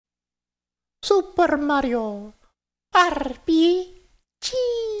Super Mario RPG.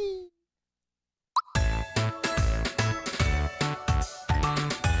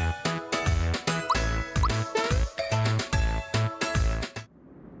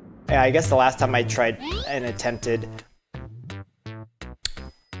 Yeah, I guess the last time I tried and attempted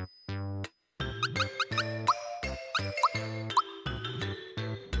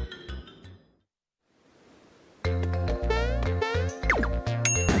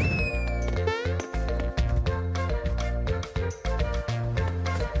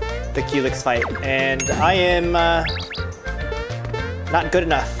the Culex fight, and I am not good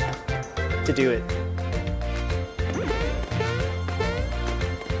enough to do it.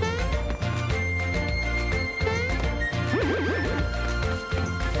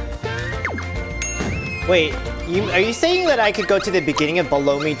 Wait, are you saying that I could go to the beginning of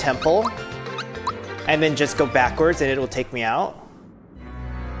Below Me Temple and then just go backwards and it will take me out?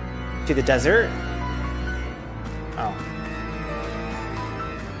 To the desert? Oh.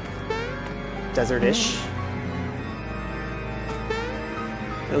 Desert-ish.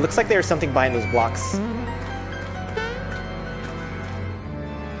 It looks like there's something behind those blocks.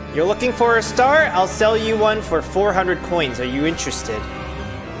 You're looking for a star? I'll sell you one for 400 coins. Are you interested?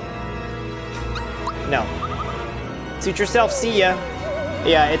 No. Suit yourself, see ya.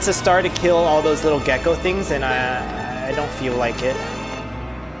 Yeah, it's a star to kill all those little gecko things, and I don't feel like it.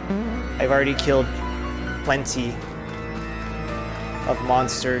 I've already killed plenty of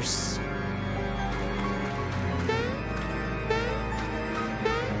monsters.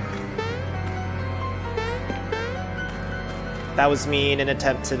 That was me in an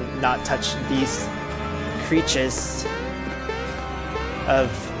attempt to not touch these creatures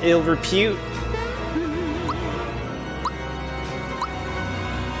of ill repute.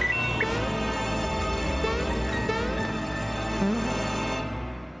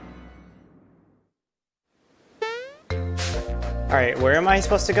 Alright, where am I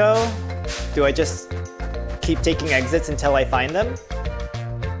supposed to go? Do I just keep taking exits until I find them?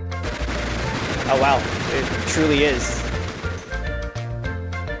 Oh wow, it truly is.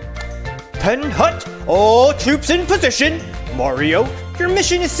 Pen hut! All troops in position! Mario, your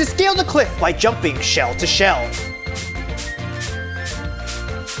mission is to scale the cliff by jumping shell to shell.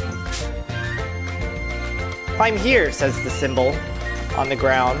 I'm here, says the symbol on the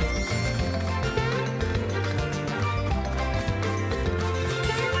ground.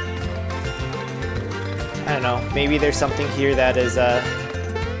 I don't know, maybe there's something here that is,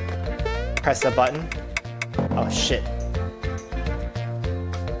 press a button. Oh shit.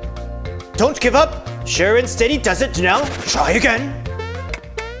 Don't give up! Sure and steady does it. Now, try again!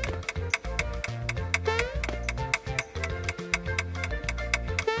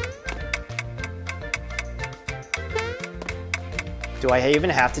 Do I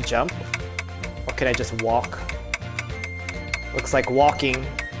even have to jump? Or can I just walk? Looks like walking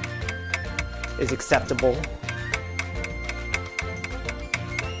is acceptable.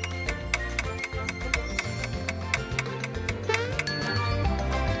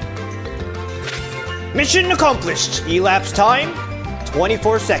 Mission accomplished! Elapsed time,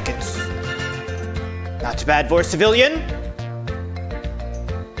 24 seconds. Not too bad for a civilian.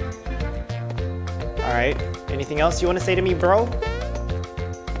 Alright, anything else you want to say to me, bro?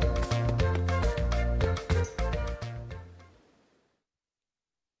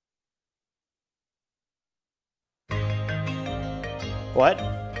 What?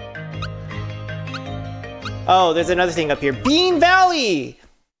 Oh, there's another thing up here. Bean Valley!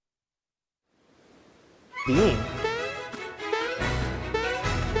 Bean?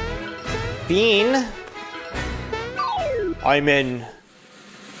 Bean? I'm in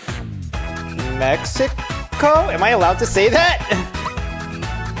Mexico? Am I allowed to say that?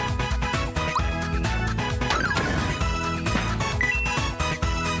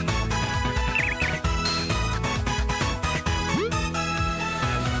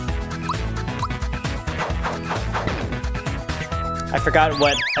 I forgot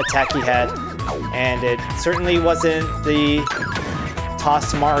what attack he had, and it certainly wasn't the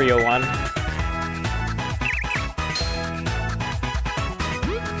Toss Mario one.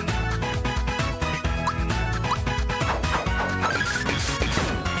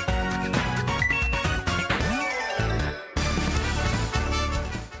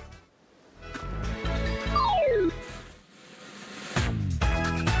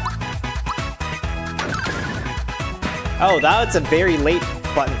 Oh, that's a very late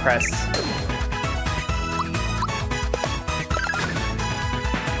button press.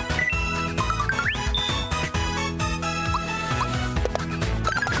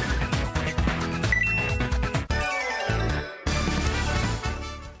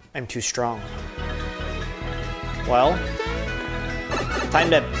 I'm too strong. Well, time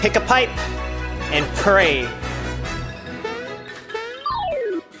to pick a pipe and pray.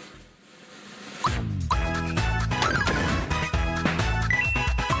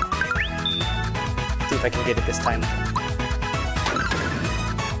 See if I can get it this time.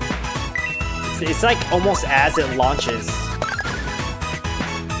 It's like almost as it launches.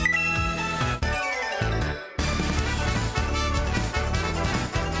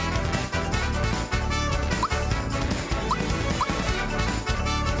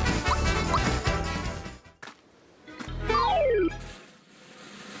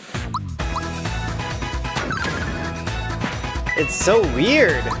 It's so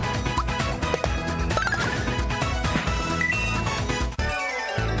weird.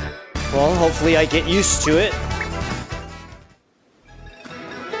 Well, hopefully I get used to it.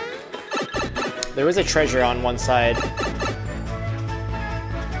 There was a treasure on one side.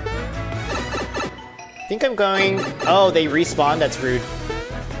 I think I'm going... Oh, they respawn? That's rude.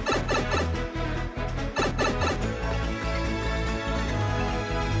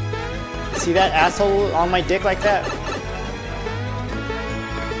 See that asshole on my dick like that?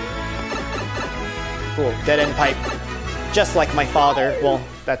 Cool, dead-end pipe. Just like my father. Well,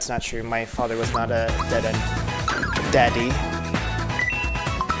 that's not true. My father was not a dead-end daddy.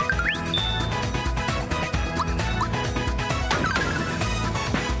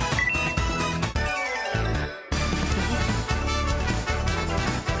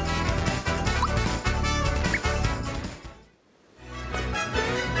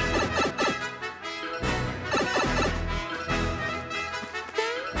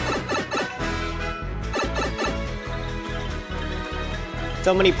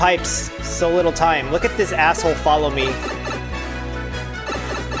 So many pipes, so little time. Look at this asshole follow me.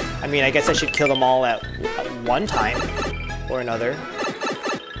 I mean, I guess I should kill them all at one time or another.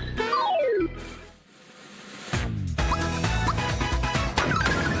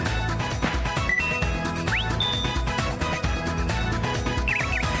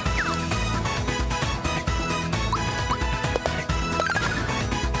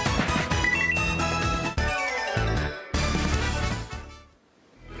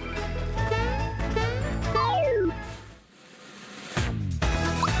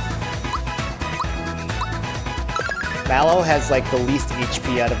 Mallow has like the least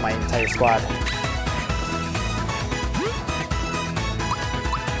HP out of my entire squad.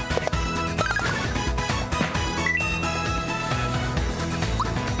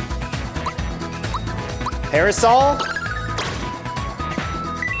 Parasol?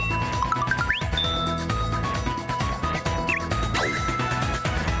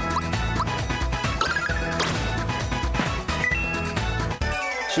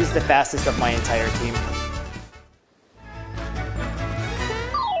 She's the fastest of my entire team.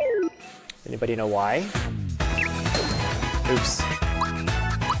 Anybody know why? Oops.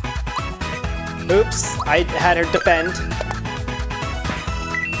 Oops, I had her defend.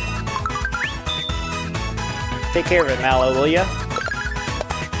 Take care of it, Mallow, will ya?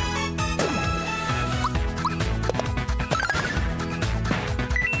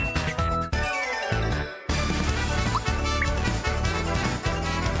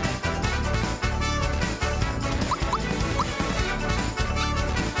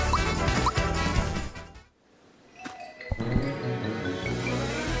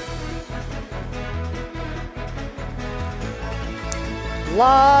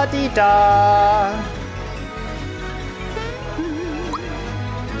 La-dee-da!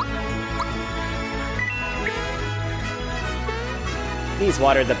 Please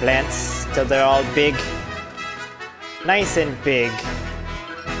water the plants till they're all big. Nice and big.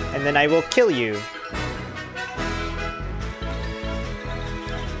 And then I will kill you.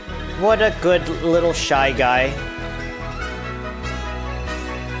 What a good little shy guy.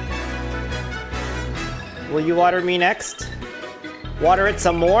 Will you water me next? Water it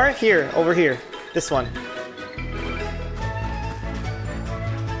some more? Here, over here. This one.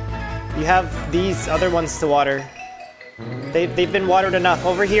 You have these other ones to water. They've been watered enough.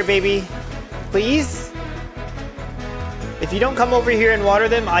 Over here, baby. Please? If you don't come over here and water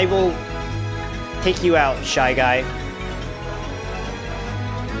them, I will take you out, shy guy.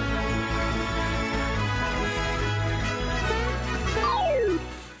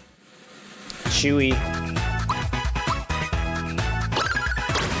 Chewy.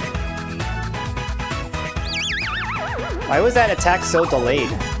 Why was that attack so delayed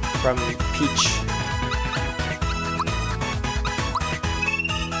from Peach?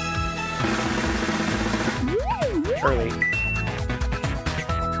 Early.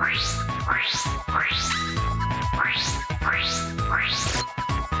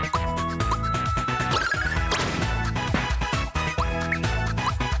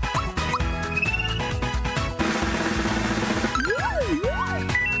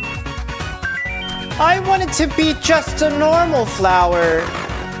 I want it to be just a normal flower.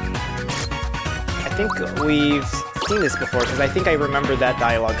 I think we've seen this before, because I think I remember that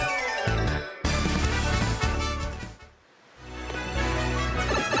dialogue.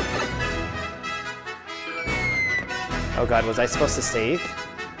 Oh god, was I supposed to save?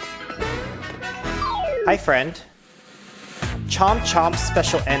 Hi, friend. Chomp Chomp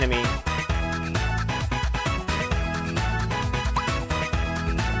special enemy.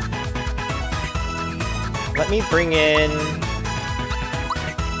 Let me bring in...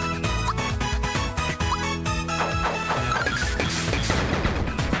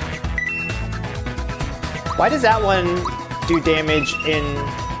 Why does that one do damage in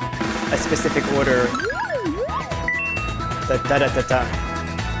a specific order? The da-da-da-da.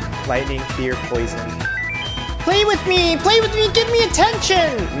 Lightning, fear, poison. Play with me! Play with me! Give me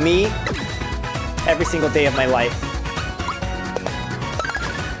attention! Me? Every single day of my life.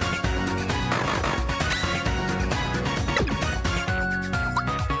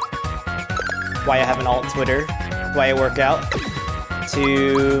 Why I have an alt Twitter. Why I work out.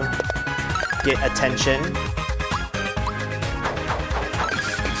 To get attention.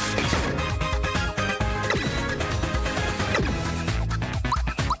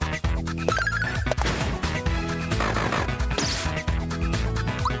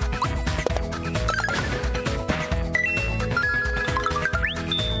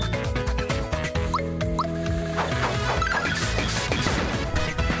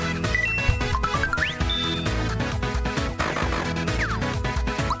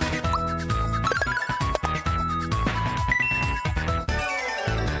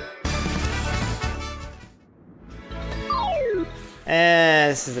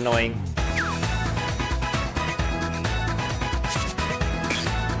 This is annoying.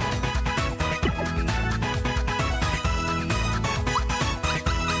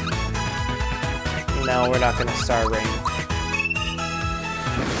 No, we're not gonna Star Rain.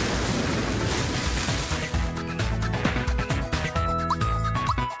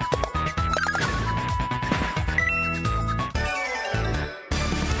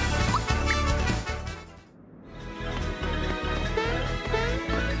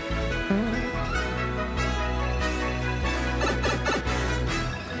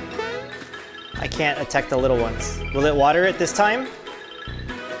 Can't attack the little ones. Will it water it this time?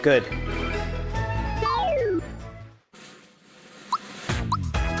 Good.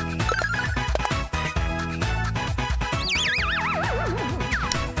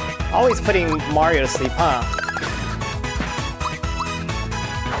 Always putting Mario to sleep, huh?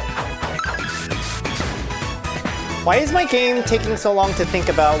 Why is my game taking so long to think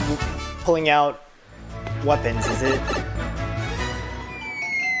about pulling out weapons? Is it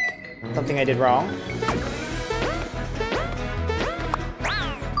something I did wrong?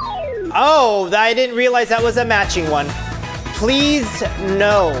 Oh, I didn't realize that was a matching one. Please,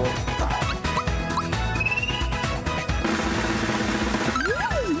 no.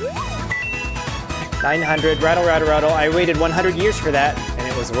 $900, rattle, rattle, rattle. I waited 100 years for that, and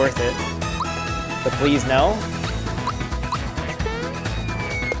it was worth it. But please, no.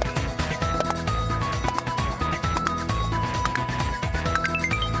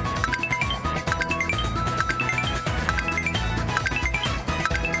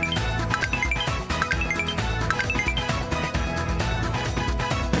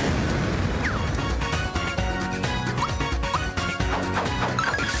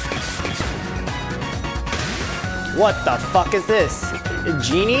 What the fuck is this?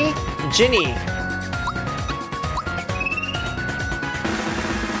 Genie? Ginny.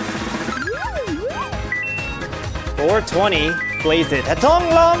 $420. Blaze it. At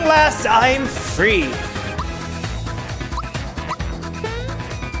long last, I'm free.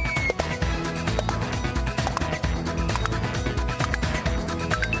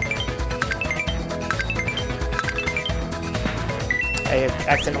 I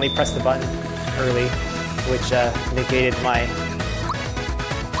accidentally pressed the button early, which negated my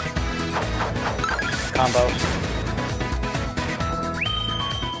combo.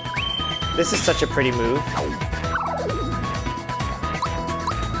 This is such a pretty move.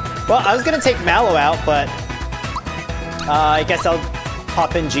 Well, I was gonna take Mallow out, but I guess I'll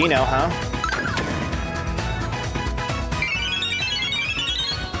pop in Geno, huh?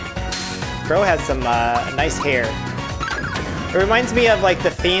 Bro has some nice hair. It reminds me of like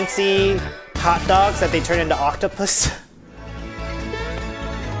the fancy hot dogs that they turn into octopus.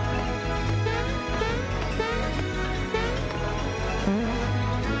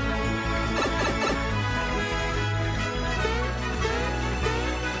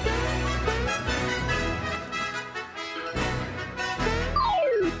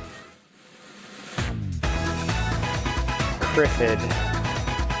 Criffid.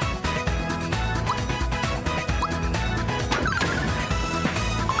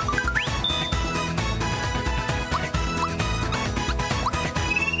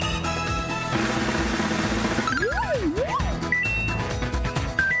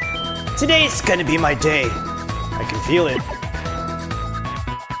 Today's gonna be my day. I can feel it.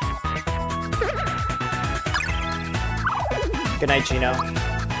 Good night, Geno.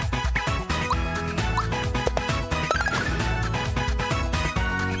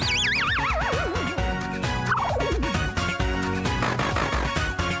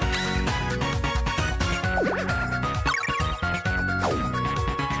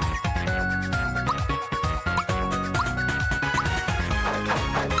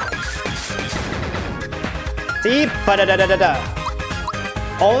 See? Ba-da-da-da-da-da.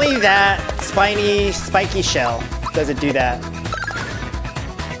 Only that spiky shell doesn't do that.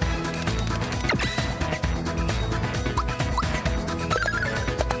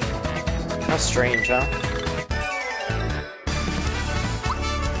 How strange, huh?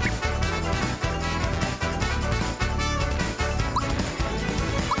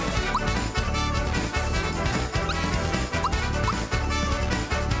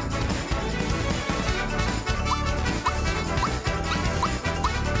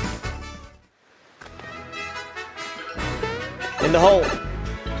 In the hole.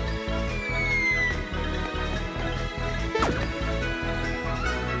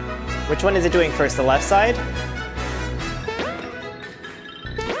 Which one is it doing first? The left side?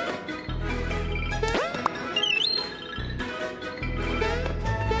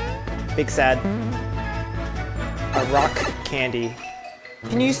 Big sad. A rock candy.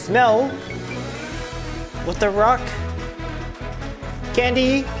 Can you smell what the rock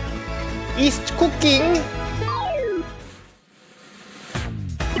candy is cooking?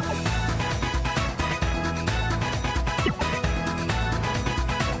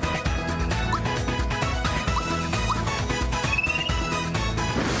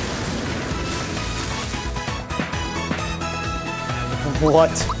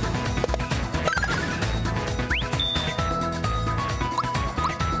 What?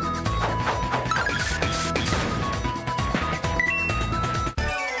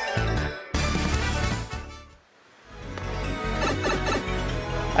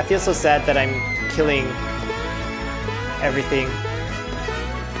 I feel so sad that I'm killing everything.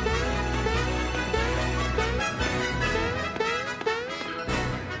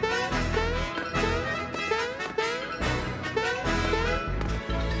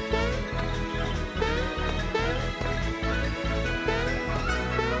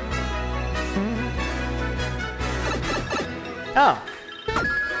 Oh.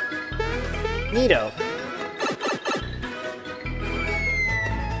 Neato.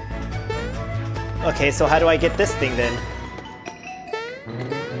 Okay, so how do I get this thing then?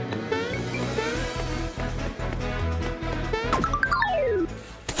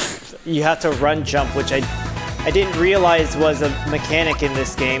 You have to run jump, which I didn't realize was a mechanic in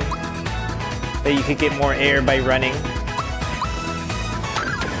this game. That you could get more air by running.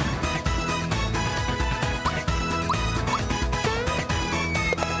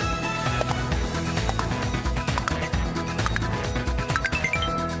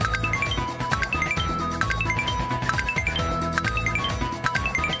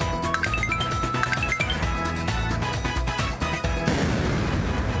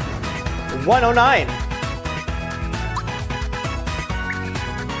 $109.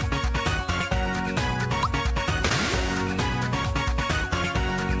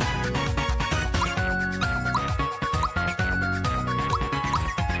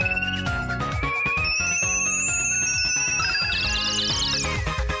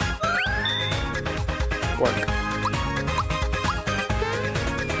 Work.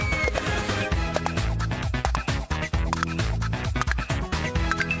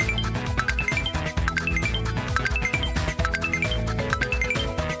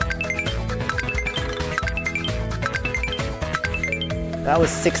 That was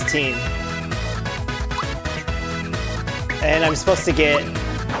 16. And I'm supposed to get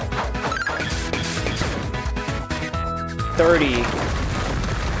 30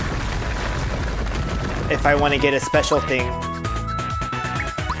 if I want to get a special thing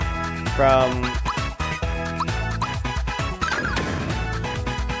from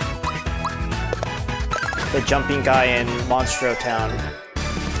the jumping guy in Monstro Town.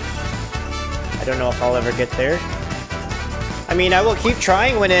 I don't know if I'll ever get there. I mean, I will keep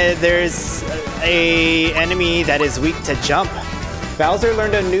trying when there's a enemy that is weak to jump. Bowser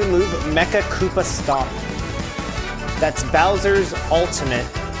learned a new move, Mecha Koopa Stomp. That's Bowser's ultimate.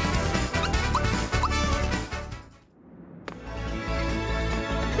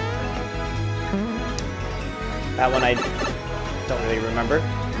 That one I don't really remember.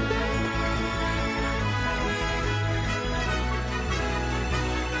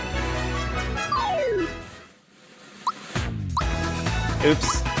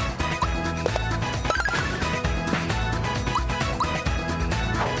 Oops.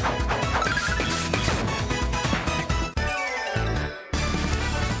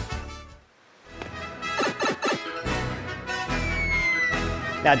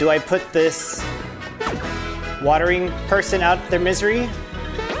 Now, do I put this watering person out of their misery?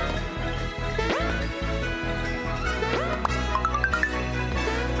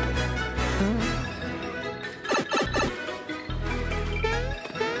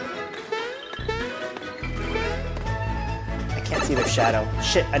 I can't see their shadow.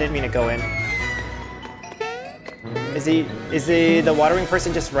 Shit, I didn't mean to go in. Is the watering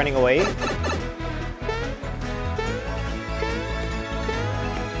person just running away?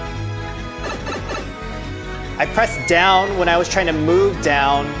 I pressed down when I was trying to move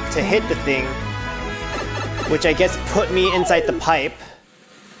down to hit the thing, which I guess put me inside the pipe.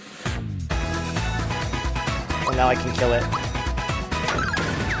 Well, now I can kill it.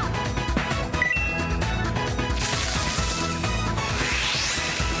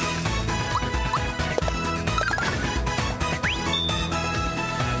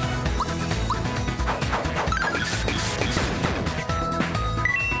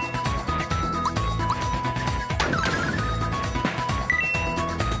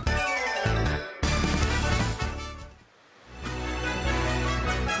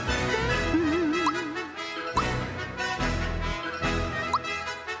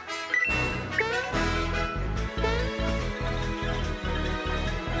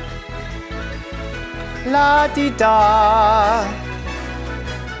 La-di-da!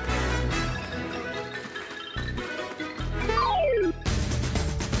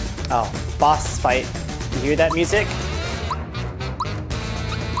 Oh, boss fight. You hear that music?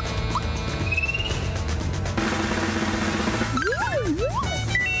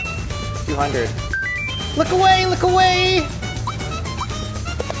 $200. Look away! Look away!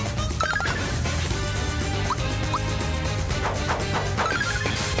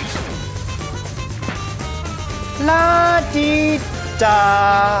 La-di-da!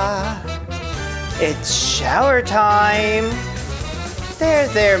 It's shower time!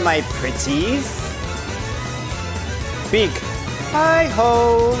 There, my pretties! Big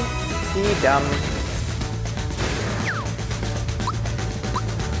hi-ho! Dee-dum.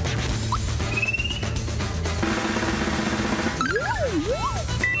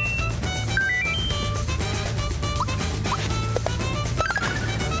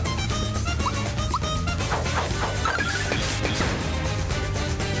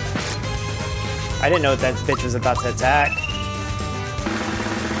 I didn't know that bitch was about to attack.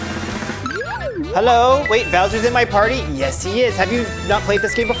 Hello? Wait, Bowser's in my party? Yes, he is. Have you not played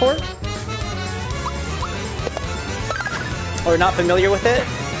this game before? Or not familiar with it?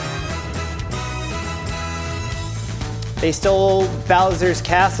 They stole Bowser's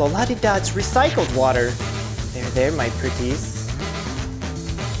castle. La-di-da, it's recycled water. There, my pretties.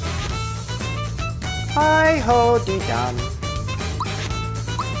 Hi-ho-dee-dum.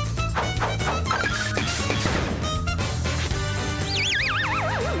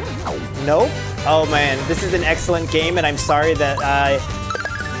 Nope. Oh man, this is an excellent game, and I'm sorry that I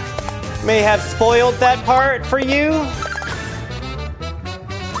may have spoiled that part for you.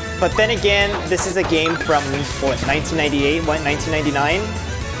 But then again, this is a game from, what, 1998? What, 1999?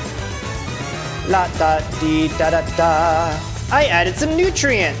 La-da-dee-da-da-da. I added some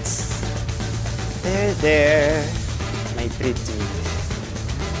nutrients. There, my pretty.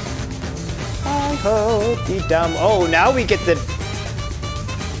 Hi-ho-dee-dum. Oh, now we get the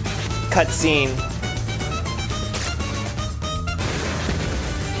cutscene.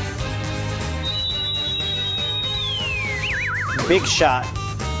 Big shot.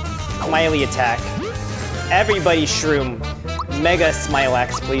 Smiley attack. Everybody shroom. Mega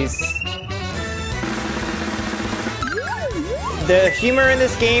Smilax, please. The humor in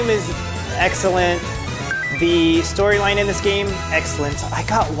this game is excellent. The storyline in this game, excellent. I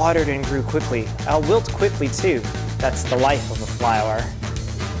got watered and grew quickly. I'll wilt quickly too. That's the life of a flower.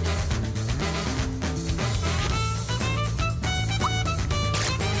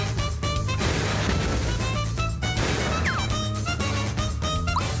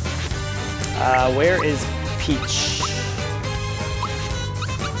 Where is Peach?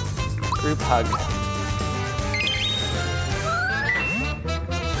 Group hug.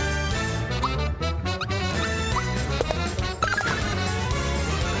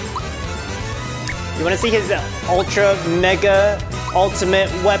 You want to see his ultra mega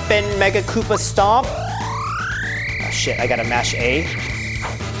ultimate weapon Mega Koopa Stomp? shit, I gotta mash A.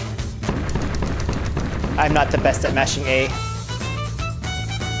 I'm not the best at mashing A.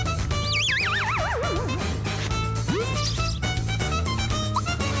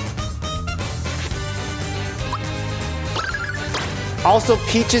 Also,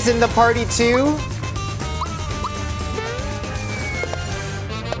 Peach is in the party too.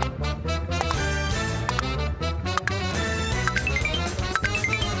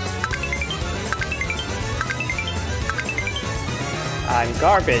 I'm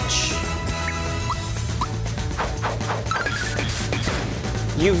garbage.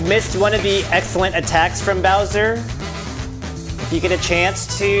 You've missed one of the excellent attacks from Bowser. If you get a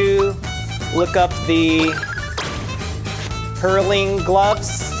chance to look up the hurling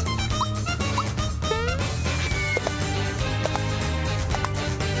gloves.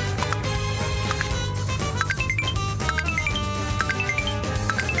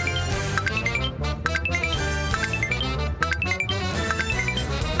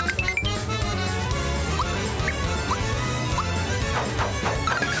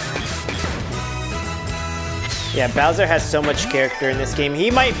 Yeah, Bowser has so much character in this game. He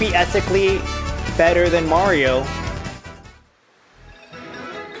might be ethically better than Mario.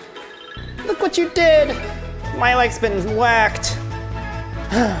 Look what you did! My leg's been whacked.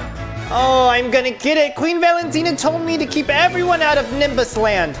 Oh, I'm gonna get it! Queen Valentina told me to keep everyone out of Nimbus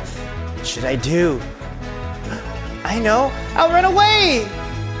Land. What should I do? I know! I'll run away!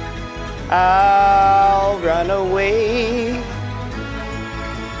 I'll run away.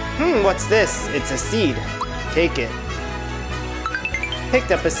 What's this? It's a seed. Take it.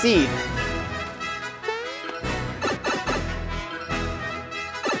 Picked up a seed.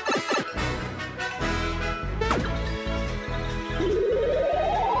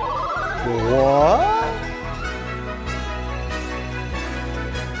 What?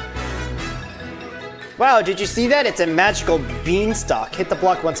 Wow, did you see that? It's a magical beanstalk. Hit the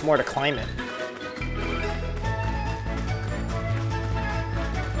block once more to climb it.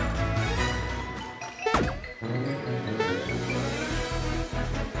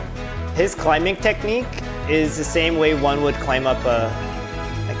 His climbing technique is the same way one would climb up a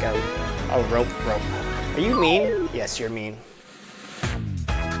rope. Are you mean? Yes, you're mean.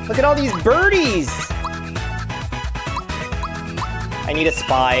 Look at all these birdies! I need a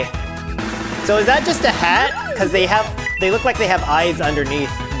spy. So is that just a hat? Because they look like they have eyes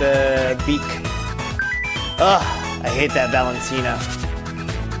underneath the beak. Ugh, I hate that Valentina.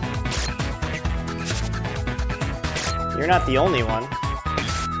 You're not the only one.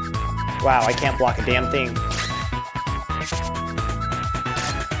 Wow, I can't block a damn thing.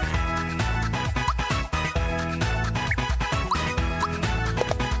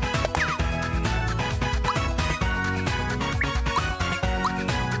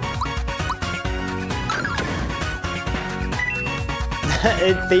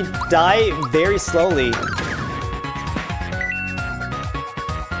 They die very slowly.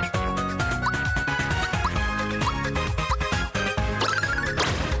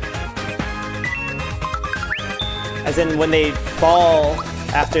 As in, when they fall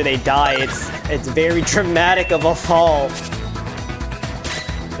after they die, it's very dramatic of a fall.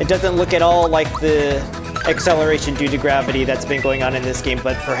 It doesn't look at all like the acceleration due to gravity that's been going on in this game,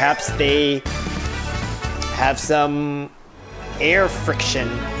 but perhaps they have some air friction.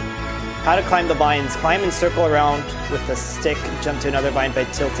 How to climb the vines. Climb and circle around with the stick. Jump to another vine by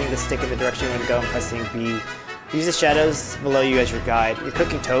tilting the stick in the direction you want to go and pressing B. Use the shadows below you as your guide. You're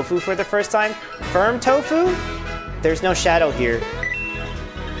cooking tofu for the first time? Firm tofu? There's no shadow here.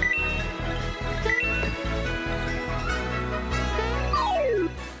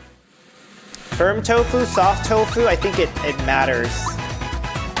 Firm tofu, soft tofu, I think it matters.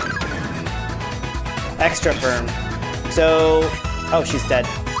 Extra firm. So, oh, she's dead.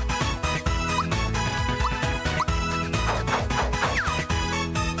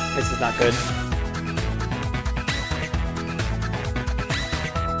 This is not good.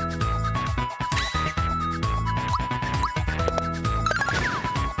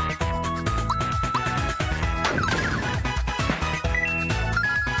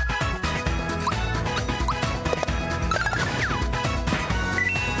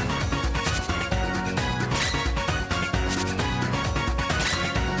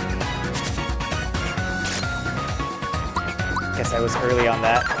 Guess I was early on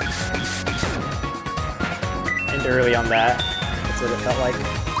that. And early on that. That's what it felt like.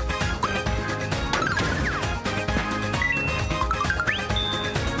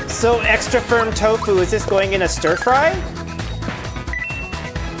 So extra firm tofu, is this going in a stir fry?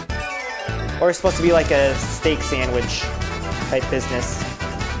 Or it's supposed to be like a steak sandwich type business?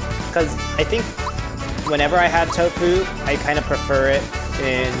 Because I think whenever I have tofu, I kind of prefer it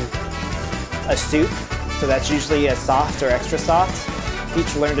in a soup. So that's usually a soft or extra soft.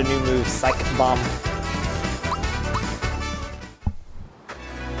 Peach learned a new move, Psych Bomb.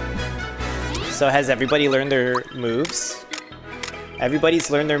 So has everybody learned their moves? Everybody's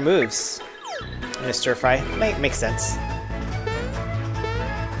learned their moves. In a stir fry, makes sense.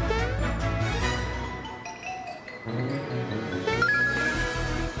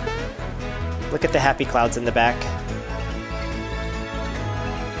 Look at the happy clouds in the back.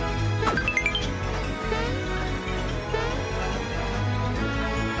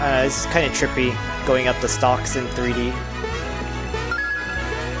 This is kind of trippy, going up the stalks in 3D.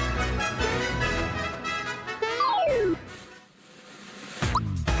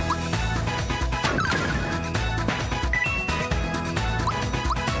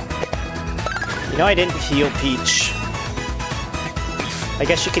 You know, I didn't heal Peach. I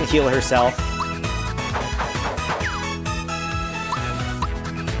guess she can heal herself.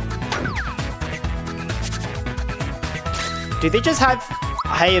 Do they just have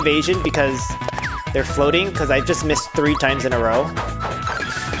high evasion because they're floating? Because I've just missed 3 times in a row.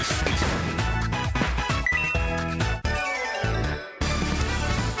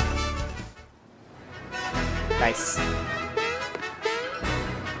 Nice.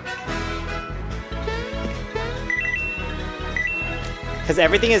 Because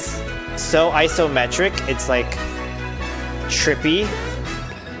everything is so isometric, it's like trippy.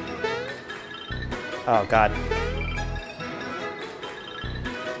 Oh god.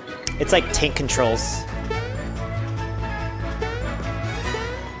 It's like tank controls.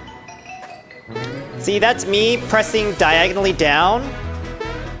 See, that's me pressing diagonally down,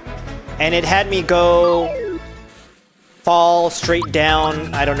 and it had me go fall straight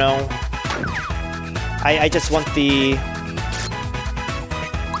down. I don't know. I just want the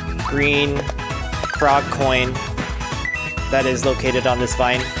green frog coin that is located on this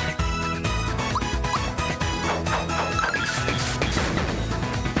vine.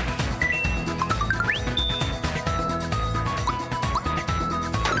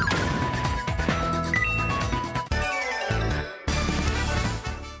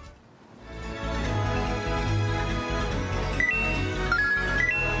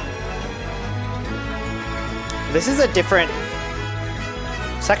 This is a different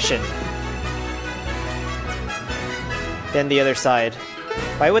section than the other side.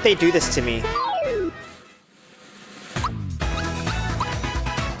 Why would they do this to me?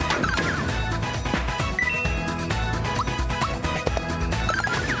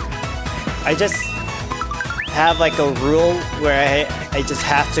 I just have like a rule where I just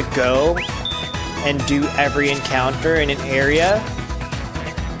have to go and do every encounter in an area.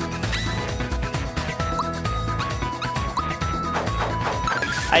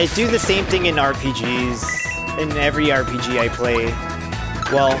 I do the same thing in RPGs, in every RPG I play.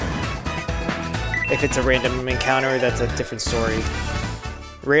 Well, if it's a random encounter, that's a different story.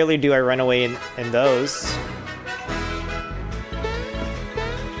 Rarely do I run away in those.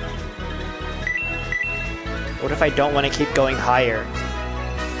 What if I don't want to keep going higher?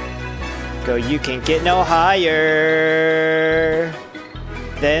 Go, you can get no higher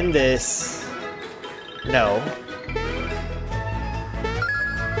than this. No.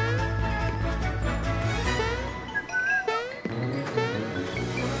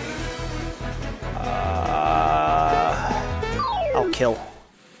 I'll kill.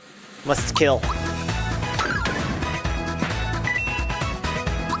 Must kill.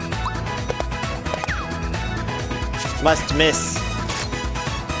 Must miss.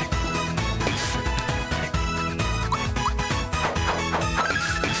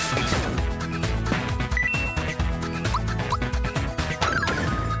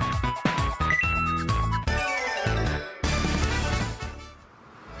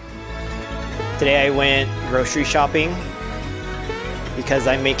 Today I went grocery shopping because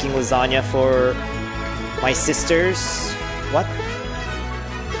I'm making lasagna for my sisters. What?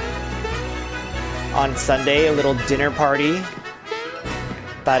 On Sunday, a little dinner party.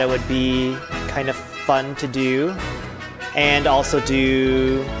 Thought it would be kind of fun to do. And also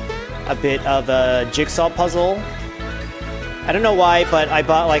do a bit of a jigsaw puzzle. I don't know why, but I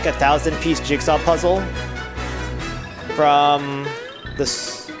bought like a 1,000-piece jigsaw puzzle from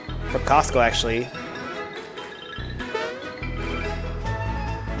Costco actually.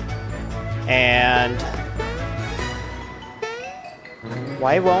 And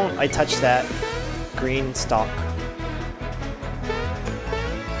why won't I touch that green stalk?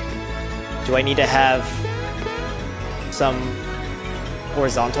 Do I need to have some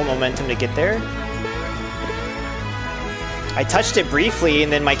horizontal momentum to get there? I touched it briefly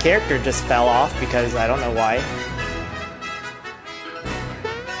and then my character just fell off because I don't know why.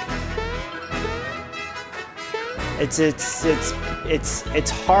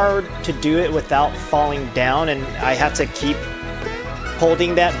 It's hard to do it without falling down, and I have to keep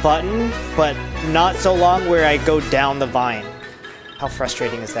holding that button, but not so long where I go down the vine. How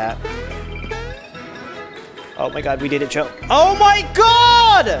frustrating is that? Oh my god, we did it, Joe. Oh my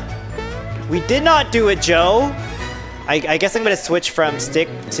god! We did not do it, Joe! I guess I'm gonna switch from stick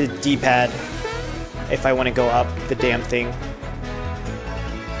to D-pad if I want to go up the damn thing.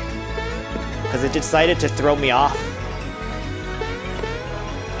 Because it decided to throw me off.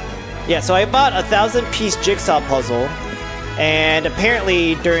 Yeah, so I bought a 1,000-piece jigsaw puzzle, and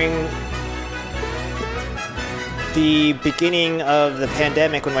apparently during the beginning of the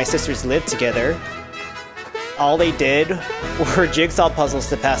pandemic when my sisters lived together, all they did were jigsaw puzzles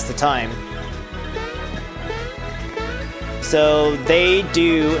to pass the time. So they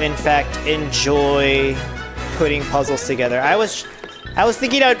do, in fact, enjoy putting puzzles together. I was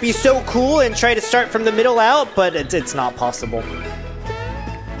thinking I would be so cool and try to start from the middle out, but it's not possible.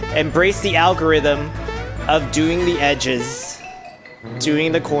 Embrace the algorithm of doing the edges,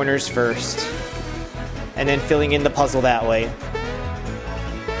 doing the corners first, and then filling in the puzzle that way.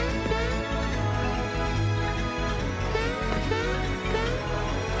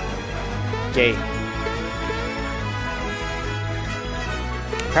 Yay.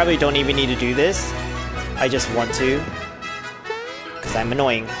 Probably don't even need to do this. I just want to, because I'm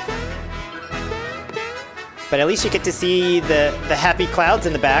annoying. But at least you get to see the happy clouds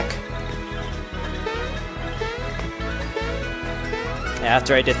in the back.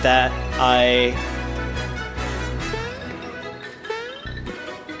 After I did that, I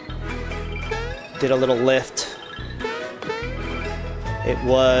did a little lift. It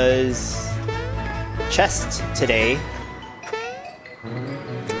was chest today.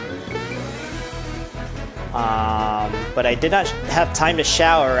 But I did not have time to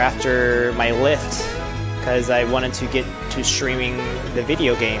shower after my lift because I wanted to get to streaming the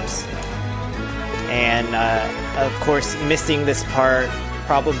video games. And of course, missing this part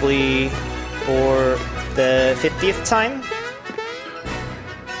probably for the 50th time.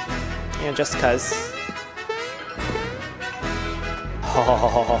 You know, just cuz.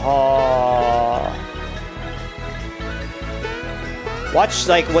 Watch,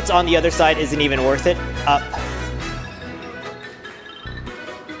 like, what's on the other side isn't even worth it. Up.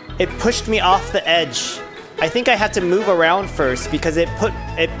 It pushed me off the edge. I think I had to move around first because it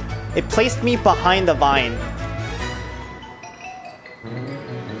placed me behind the vine.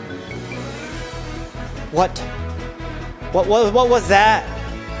 What? What was that?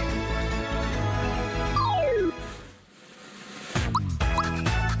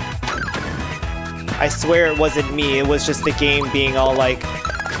 I swear it wasn't me, it was just the game being all like,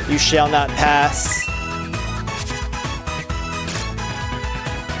 you shall not pass.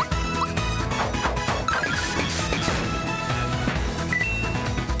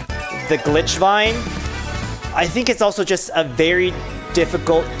 The glitch vine, I think it's also just a very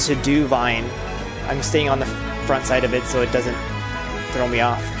difficult to do vine. I'm staying on the front side of it so it doesn't throw me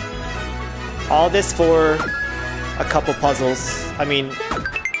off. All this for a couple puzzles. I mean,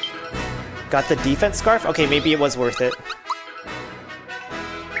 got the defense scarf? Okay, maybe it was worth it.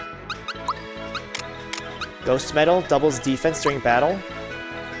 Ghost medal doubles defense during battle.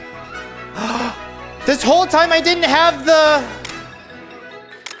 This whole time I didn't have the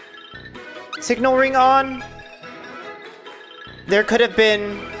signal ring on. There could have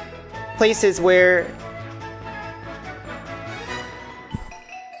been places where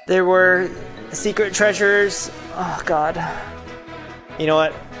there were secret treasures. Oh god. You know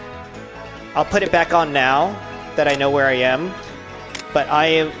what? I'll put it back on now that I know where I am, but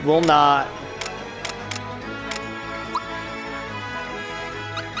I will not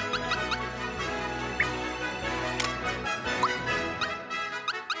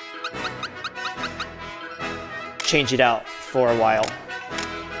change it out for a while.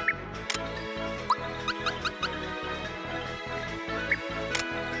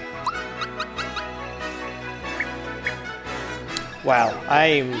 Wow,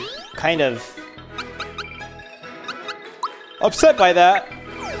 I'm kind of upset by that,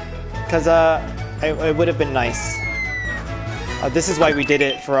 because it would have been nice. This is why we did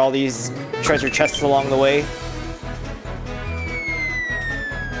it, for all these treasure chests along the way.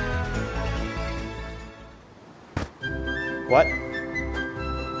 What?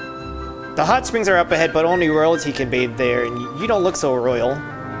 The hot springs are up ahead, but only royalty can bathe there, and you don't look so royal.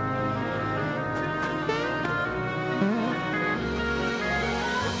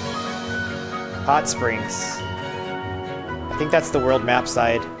 Hot springs. think that's the world map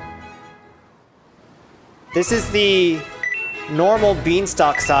side. This is the normal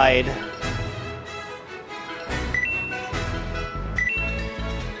Beanstalk side.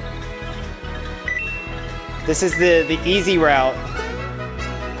 This is the easy route.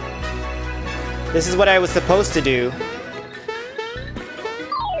 This is what I was supposed to do.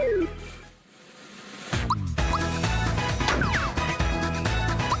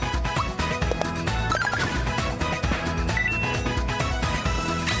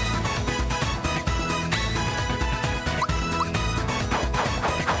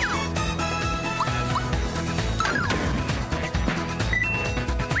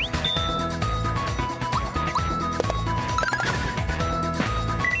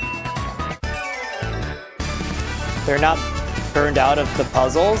 They're not burned out of the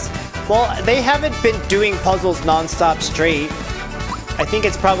puzzles. Well, they haven't been doing puzzles non-stop straight. I think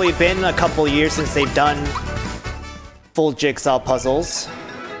it's probably been a couple years since they've done full jigsaw puzzles.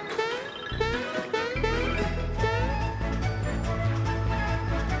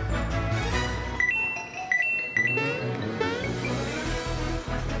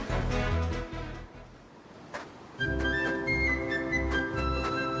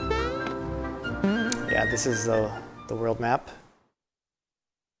 Yeah, this is the world map.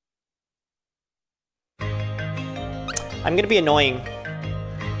 I'm gonna be annoying.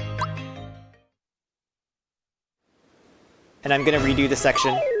 And I'm gonna redo the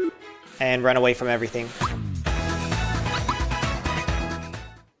section and run away from everything.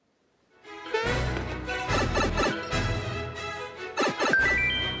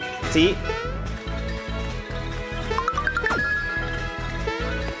 See?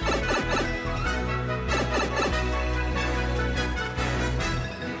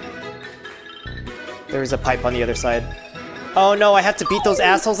 There's a pipe on the other side. Oh no, I have to beat those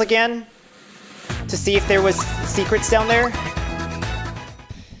assholes again? To see if there was secrets down there?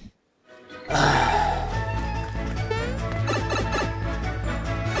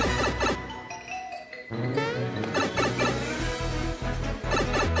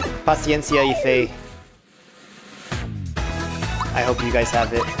 Paciencia, Ife. I hope you guys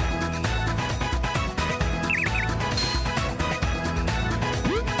have it.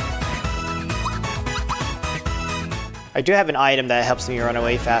 I do have an item that helps me run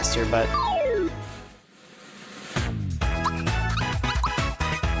away faster, but...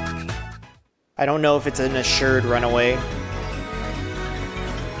 I don't know if it's an assured runaway.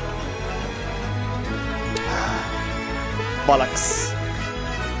 Bollocks.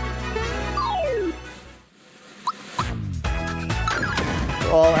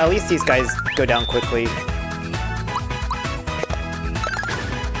 Well, at least these guys go down quickly.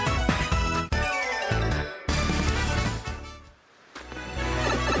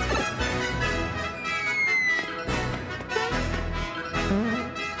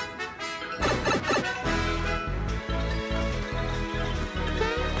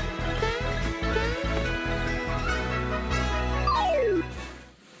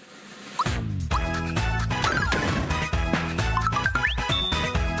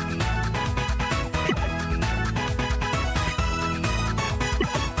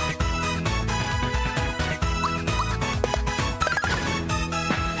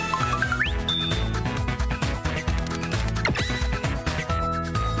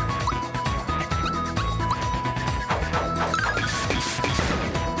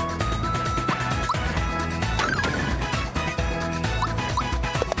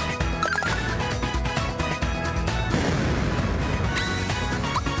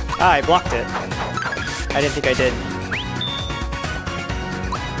 Ah, I blocked it. I didn't think I did.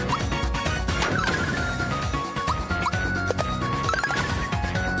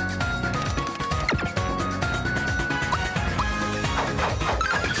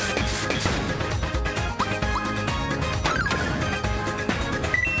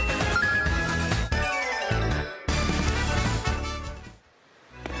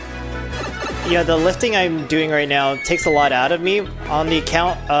 Yeah, the lifting I'm doing right now takes a lot out of me on the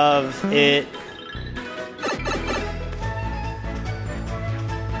account of it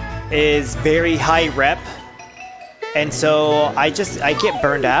is very high rep, and so I get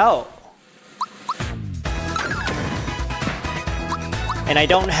burned out. And I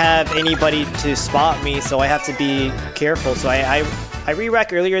don't have anybody to spot me, so I have to be careful. So I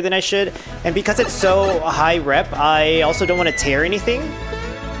re-rack earlier than I should, and because it's so high rep, I also don't want to tear anything.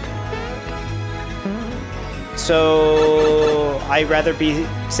 So I'd rather be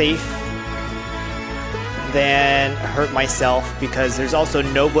safe than hurt myself, because there's also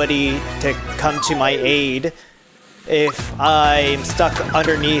nobody to come to my aid if I'm stuck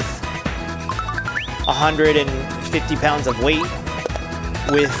underneath 150 pounds of weight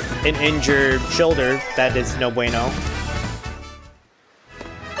with an injured shoulder. That is no bueno.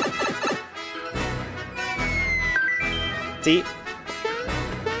 See?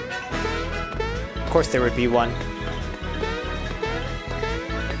 Of course there would be one.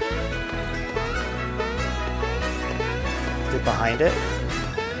 Is it behind it?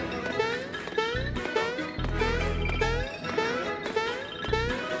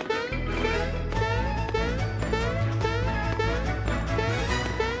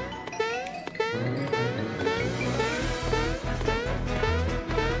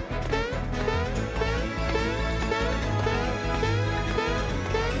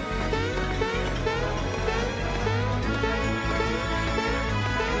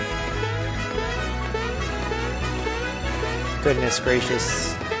 Goodness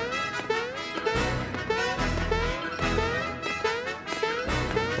gracious.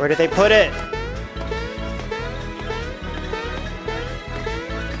 Where did they put it?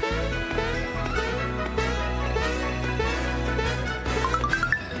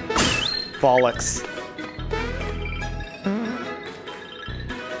 Bollocks.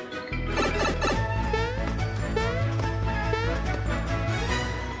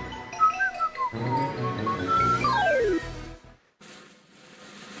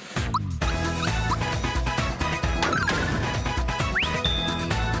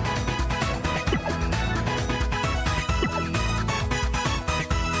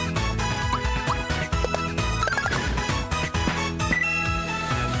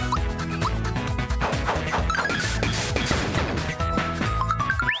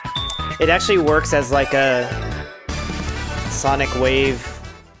 It actually works as like a sonic wave.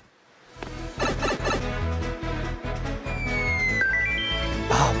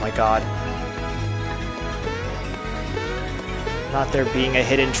 Oh my god. Not there being a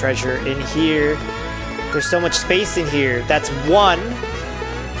hidden treasure in here. There's so much space in here. That's one.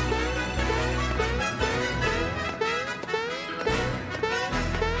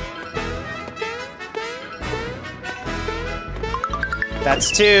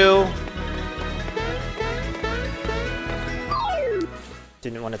 That's two.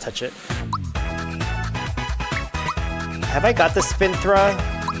 Didn't want to touch it. Have I got the spin throw?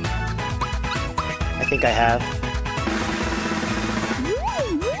 I think I have.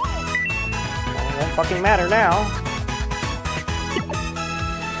 Well, it won't fucking matter now.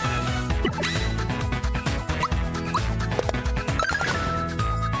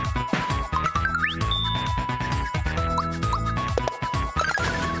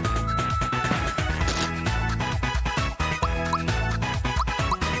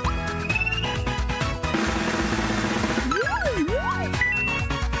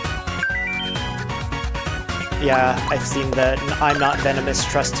 Yeah, I've seen the I'm not venomous,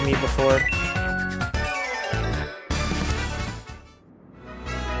 trust me before.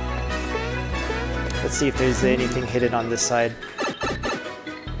 Let's see if there's anything hidden on this side.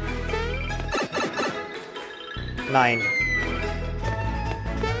 9.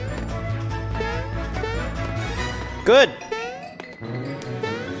 Good!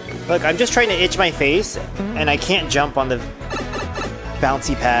 Look, I'm just trying to itch my face, and I can't jump on the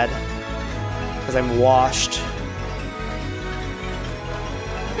bouncy pad because I'm washed.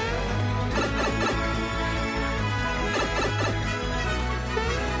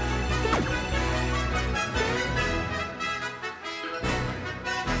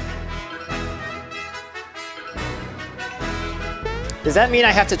 Does that mean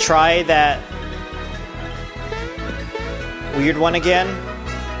I have to try that weird one again?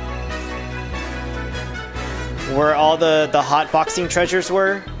 Where all the hot boxing treasures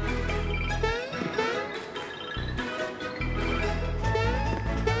were?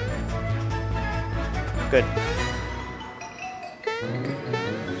 Good.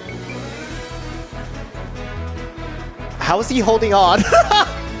 How is he holding on?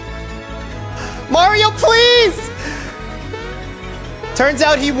 Mario, please! Turns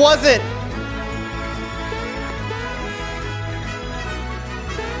out he wasn't.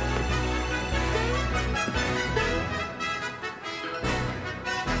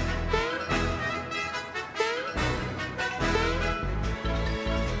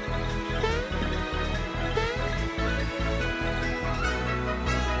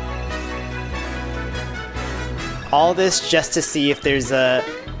 All this just to see if there's a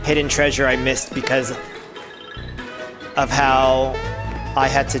hidden treasure I missed because of how I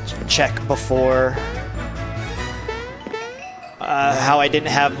had to check before. How I didn't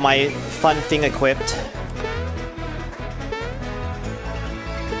have my fun thing equipped.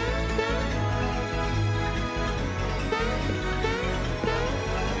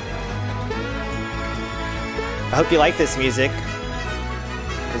 I hope you like this music,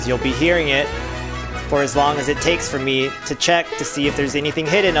 because you'll be hearing it for as long as it takes for me to check to see if there's anything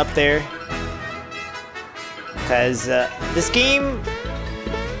hidden up there. Because this game,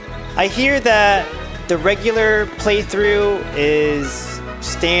 I hear that the regular playthrough is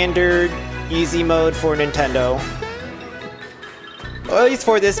standard easy mode for Nintendo. Well, at least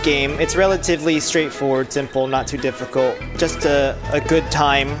for this game, it's relatively straightforward, simple, not too difficult. Just a good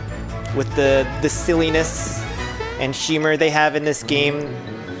time with the silliness and humor they have in this game.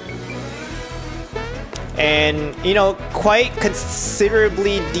 And, you know, quite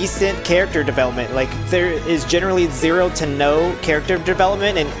considerably decent character development. Like, there is generally 0 to no character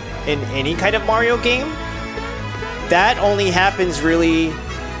development in any kind of Mario game. That only happens really,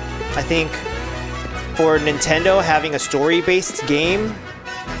 I think, for Nintendo having a story-based game.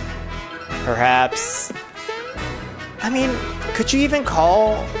 Perhaps. I mean, could you even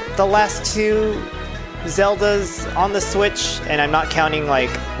call the last 2 Zeldas on the Switch? And I'm not counting, like,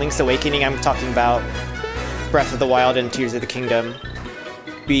 Link's Awakening, I'm talking about Breath of the Wild and Tears of the Kingdom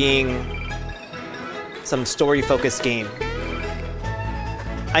being some story-focused game.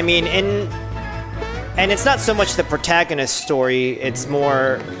 I mean, and it's not so much the protagonist story, it's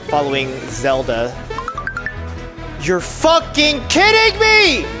more following Zelda. You're fucking kidding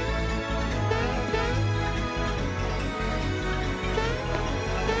me!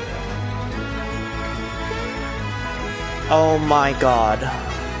 Oh my god.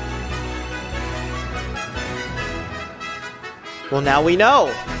 Well, now we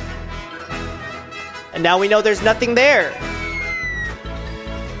know. And now we know there's nothing there.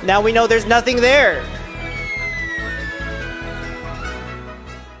 Now we know there's nothing there.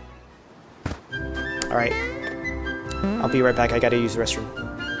 Alright. I'll be right back. I gotta use the restroom.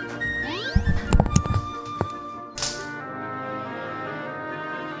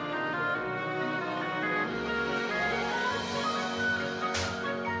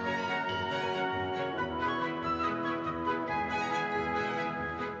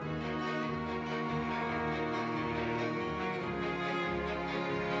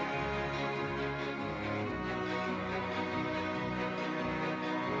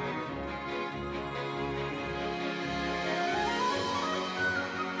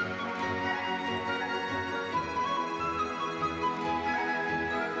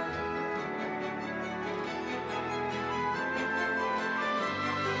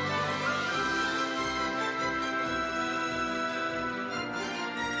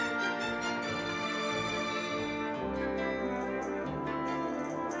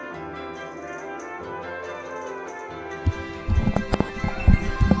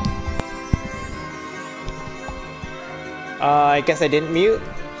 I guess I didn't mute.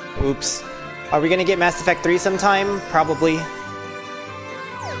 Oops. Are we gonna get Mass Effect 3 sometime? Probably.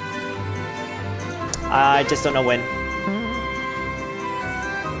 I just don't know when.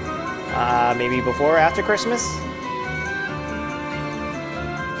 Maybe before or after Christmas?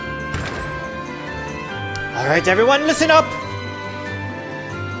 Alright, everyone, listen up!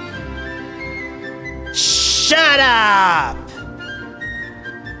 Shut up!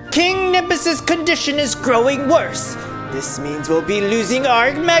 King Nimbus's condition is growing worse. This means we'll be losing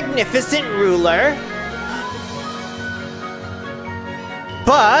our magnificent ruler.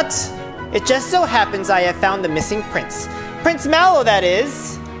 But it just so happens I have found the missing prince. Prince Mallow, that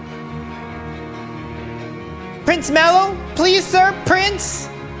is. Prince Mallow? Please, sir, Prince?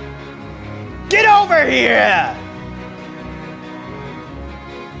 Get over here!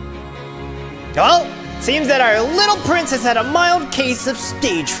 Well, seems that our little prince has had a mild case of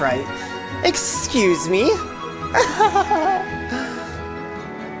stage fright. Excuse me?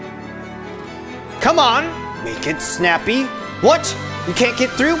 Come on, make it snappy. What? You can't get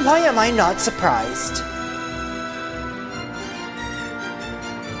through? Why am I not surprised?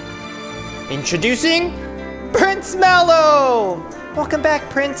 Introducing Prince Mallow! Welcome back,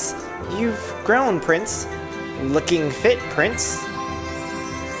 Prince. You've grown, Prince. Looking fit, Prince.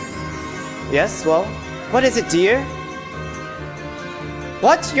 Yes, well, what is it, dear?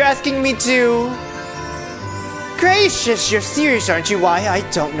 What? You're asking me to... Gracious, you're serious, aren't you? Why, I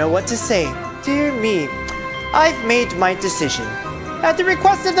don't know what to say. Dear me, I've made my decision. At the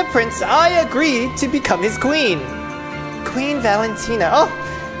request of the prince, I agree to become his queen. Queen Valentina.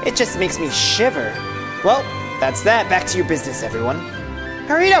 Oh, it just makes me shiver. Well, that's that. Back to your business, everyone.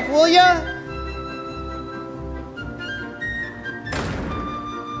 Hurry up, will ya?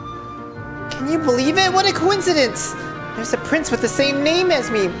 Can you believe it? What a coincidence! There's a prince with the same name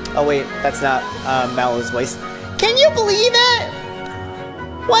as me. Oh wait, that's not Mallow's voice. Can you believe it?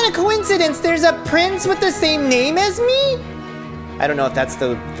 What a coincidence! There's a prince with the same name as me? I don't know if that's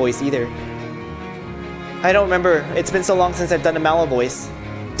the voice either. I don't remember. It's been so long since I've done a Mallow voice.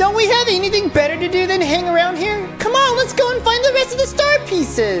 Don't we have anything better to do than hang around here? Come on, let's go and find the rest of the star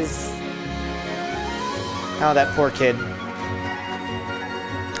pieces! Oh, that poor kid.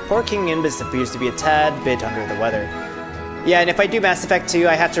 Poor King Nimbus appears to be a tad bit under the weather. Yeah, and if I do Mass Effect 2,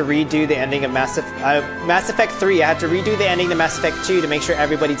 I have to redo the ending of Mass Effect 3. I have to redo the ending of Mass Effect 2 to make sure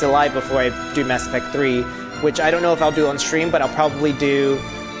everybody's alive before I do Mass Effect 3, which I don't know if I'll do on stream, but I'll probably do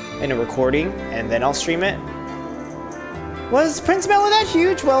in a recording, and then I'll stream it. Was Prince Mallow that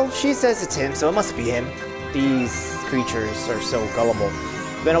huge? Well, she says it's him, so it must be him. These creatures are so gullible.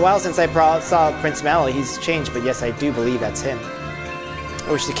 It's been a while since I saw Prince Mallow. He's changed, but yes, I do believe that's him.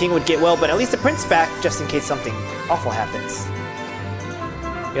 I wish the king would get well, but at least the prince back, just in case something awful happens.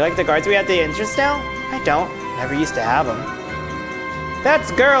 You like the guards we have at the entrance now? I don't. Never used to have them.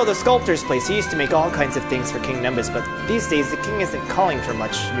 That's Gero, the sculptor's place. He used to make all kinds of things for King Nimbus, but these days the king isn't calling for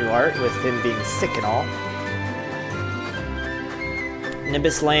much new art, with him being sick and all.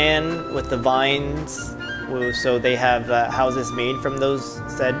 Nimbus Land with the vines, so they have houses made from those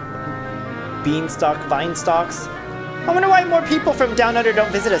said beanstalk vine stalks. I wonder why more people from down under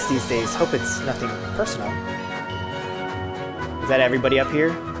don't visit us these days. Hope it's nothing personal. Is that everybody up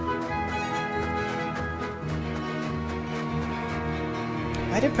here?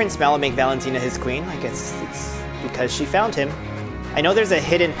 Why did Prince Mallow make Valentina his queen? I guess it's because she found him. I know there's a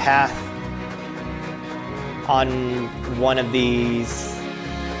hidden path on one of these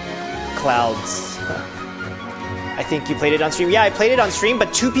clouds. I think you played it on stream. Yeah, I played it on stream,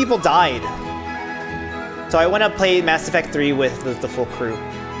 but 2 people died. So I want to play Mass Effect 3 with the full crew.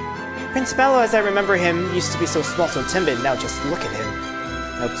 Prince Mallow, as I remember him, used to be so small, so timid. Now just look at him.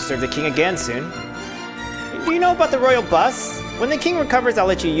 I hope to serve the king again soon. Do you know about the royal bus? When the king recovers, I'll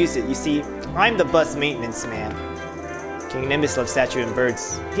let you use it. You see, I'm the bus maintenance man. King Nimbus loves statues and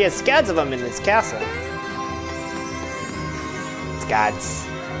birds. He has scads of them in his castle. Scads.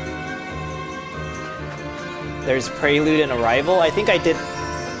 There's Prelude and Arrival. I think I did...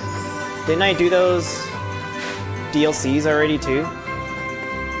 Didn't I do those DLCs already too?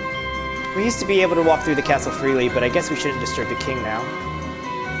 We used to be able to walk through the castle freely, but I guess we shouldn't disturb the king now.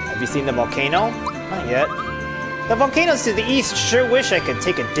 Have you seen the volcano? Not yet. The volcano's to the east. Sure wish I could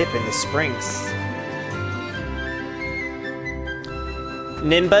take a dip in the springs.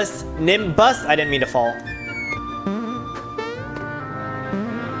 Nimbus? Nimbus? I didn't mean to fall.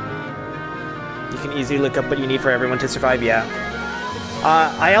 You can easily look up what you need for everyone to survive, yeah.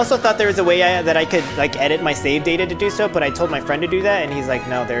 I also thought there was a way that I could like edit my save data to do so, but I told my friend to do that, and he's like,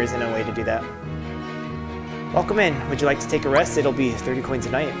 no, there isn't a way to do that. Welcome in. Would you like to take a rest? It'll be 30 coins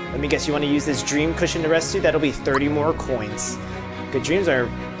a night. Let me guess, you want to use this dream cushion to rest too? That'll be 30 more coins. Good dreams are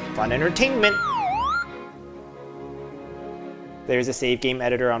fun entertainment. There's a save game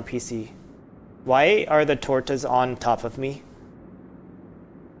editor on PC. Why are the tortas on top of me?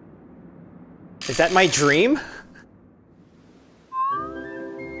 Is that my dream?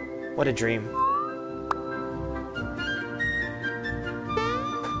 What a dream.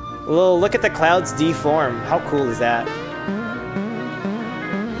 Whoa, look at the clouds deform. How cool is that?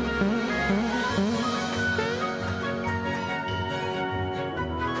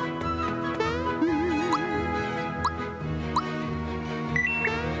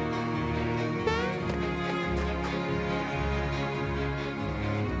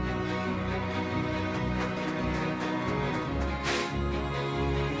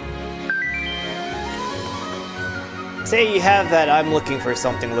 Say you have that I'm looking for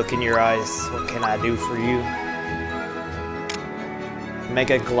something look in your eyes. What can I do for you?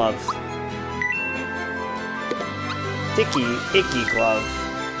 Mega glove. Sticky, icky glove.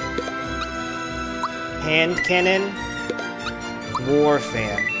 Hand cannon. War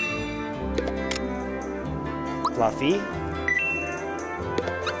fan. Fluffy.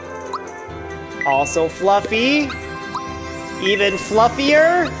 Also fluffy. Even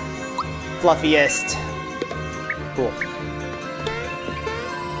fluffier. Fluffiest. Cool.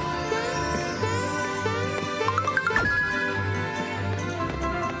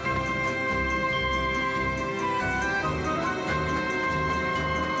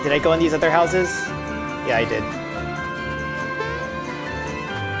 Did I go in these other houses? Yeah, I did.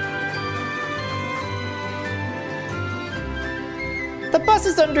 The bus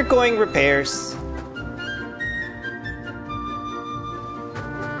is undergoing repairs.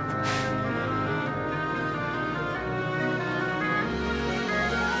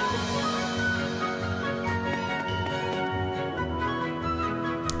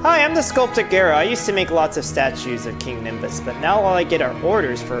 Hi, I'm the sculptor Gero. I used to make lots of statues of King Nimbus, but now all I get are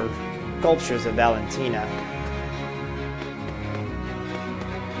orders for sculptures of Valentina.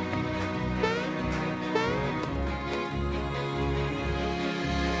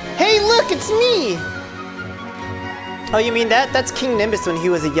 Hey, look, it's me! Oh, you mean that? That's King Nimbus when he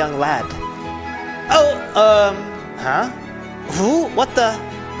was a young lad. Oh, huh? Who? What the?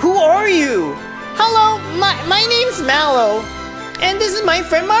 Who are you? Hello, my name's Mallow, and this is my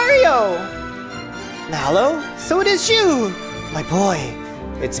friend Mario. Mallow? So it is you! My boy,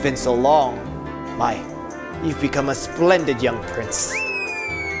 it's been so long. You've become a splendid young prince.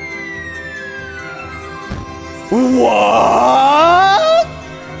 What?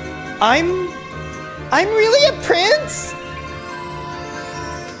 I'm really a prince?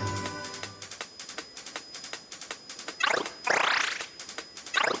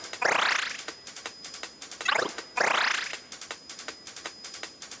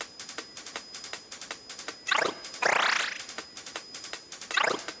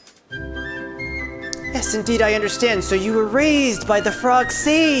 Yes, indeed, I understand. So you were raised by the Frog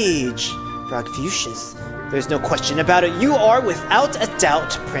Sage. Frog Fuchsius. There's no question about it. You are, without a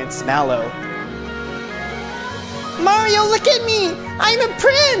doubt, Prince Mallow. Mario, look at me! I'm a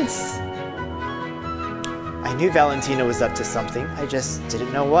prince! I knew Valentina was up to something. I just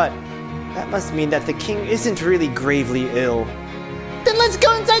didn't know what. That must mean that the king isn't really gravely ill. Then let's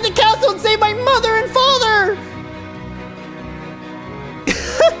go inside the castle and save my mother and father!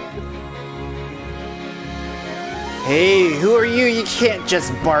 Hey, who are you? You can't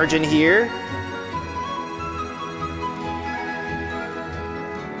just barge in here.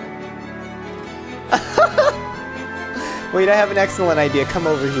 Wait, I have an excellent idea. Come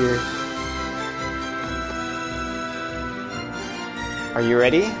over here. Are you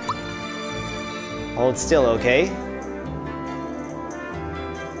ready? Hold still, okay?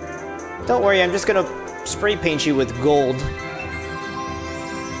 Don't worry, I'm just gonna spray paint you with gold.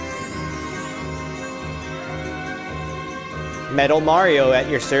 Metal Mario at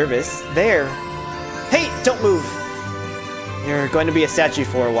your service. There. Hey, don't move. You're going to be a statue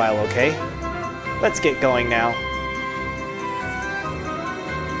for a while, okay? Let's get going now.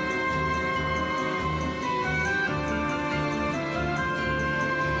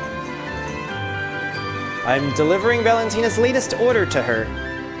 I'm delivering Valentina's latest order to her.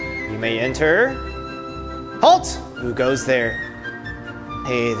 You may enter. Halt! Who goes there?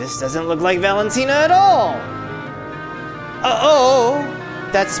 Hey, this doesn't look like Valentina at all. Uh-oh!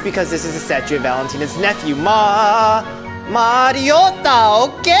 That's because this is a statue of Valentina's nephew, Mariota,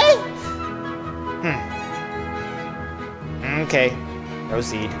 okay? Okay,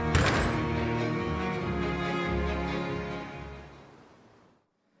 proceed.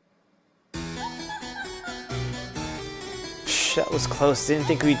 That was close. Didn't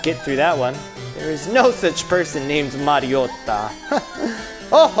think we'd get through that one. There is no such person named Mariota.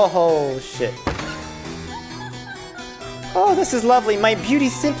 Oh ho ho, shit. Oh, this is lovely. My beauty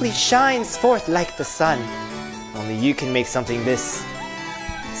simply shines forth like the sun. Only you can make something this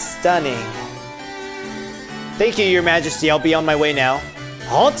stunning. Thank you, Your Majesty. I'll be on my way now.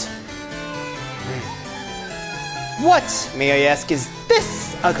 Halt! What, may I ask, is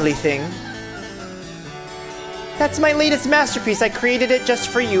this ugly thing? That's my latest masterpiece. I created it just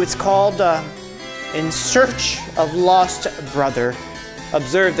for you. It's called, In Search of Lost Brother.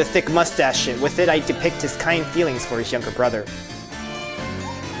 Observe the thick mustache. With it, I depict his kind feelings for his younger brother.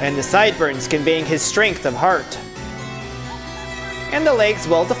 And the sideburns conveying his strength of heart. And the legs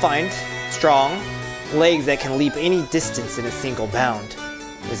well-defined, strong, legs that can leap any distance in a single bound.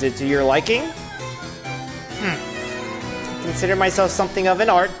 Is it to your liking? I consider myself something of an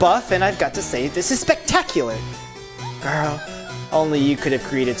art buff, and I've got to say, this is spectacular. Girl, only you could have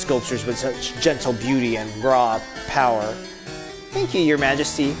created sculptures with such gentle beauty and raw power. Thank you, Your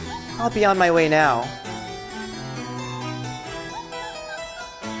Majesty. I'll be on my way now.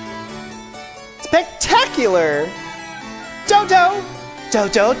 Spectacular! Dodo!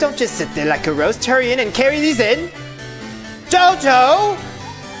 Dodo, don't just sit there like a roast. Hurry in and carry these in. Dodo!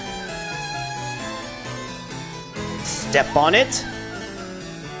 Step on it.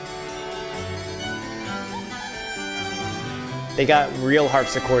 They got real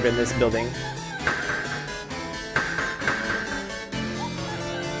harpsichord in this building.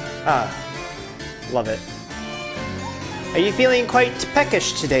 Ah, love it. Are you feeling quite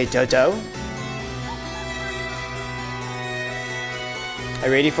peckish today, Dodo? Are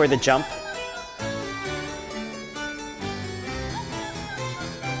you ready for the jump?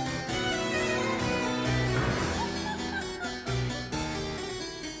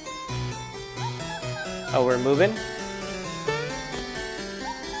 Oh, we're moving?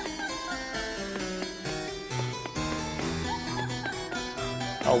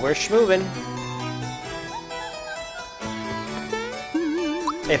 Oh, we're schmoving.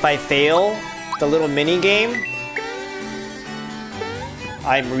 If I fail the little mini game,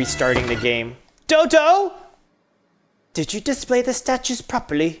 I'm restarting the game. Dodo! Did you display the statues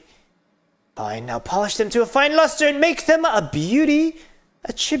properly? Fine, now polish them to a fine luster and make them a beauty.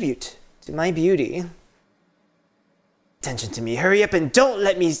 A tribute to my beauty. Attention to me, hurry up and don't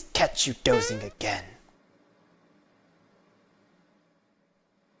let me catch you dozing again.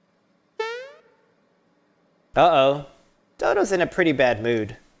 Uh-oh. Dodo's in a pretty bad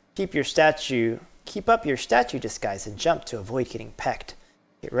mood. Keep up your statue disguise and jump to avoid getting pecked.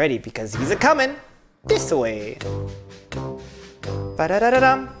 Get ready because he's a-comin' this way.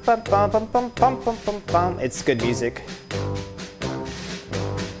 Ba-da-da-da-dum, bum-bum-bum-bum-bum-bum-bum. It's good music.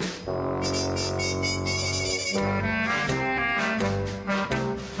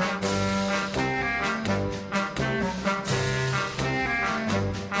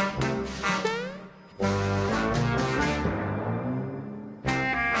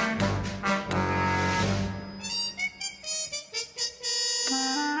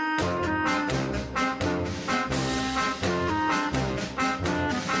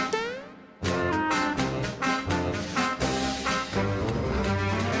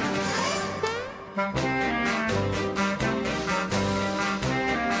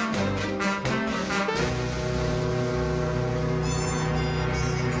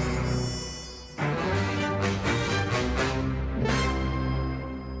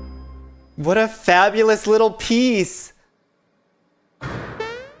 What a fabulous little piece!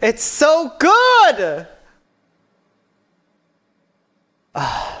 It's so good!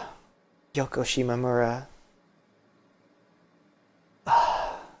 Ah, Yoko Shimamura.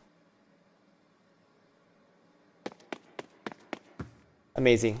 Ah.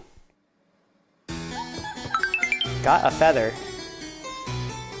 Amazing. Got a feather.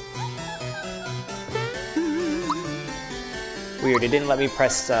 Weird, it didn't let me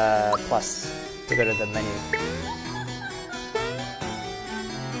press plus to go to the menu.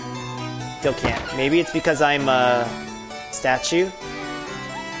 Still can't. Maybe it's because I'm a statue?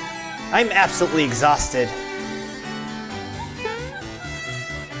 I'm absolutely exhausted.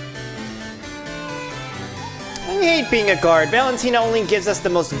 I hate being a guard. Valentina only gives us the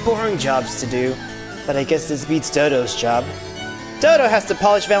most boring jobs to do. But I guess this beats Dodo's job. Dodo has to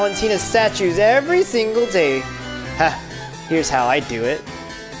polish Valentina's statues every single day. Ha! Here's how I do it.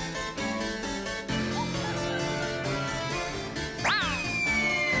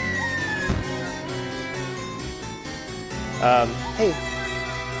 Hey,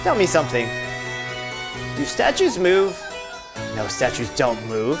 tell me something. Do statues move? No, statues don't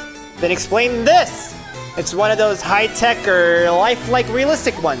move. Then explain this! It's one of those high-tech or lifelike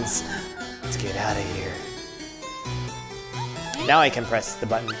realistic ones. Let's get out of here. Now I can press the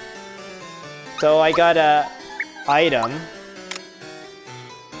button. So I got a item.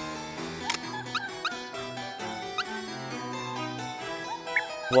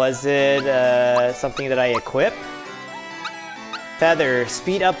 Was it something that I equip? Feather,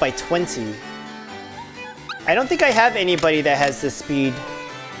 speed up by 20. I don't think I have anybody that has the speed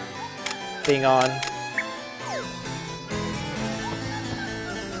thing on.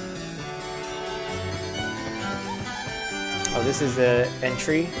 Oh, this is the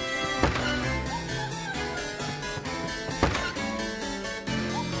entry.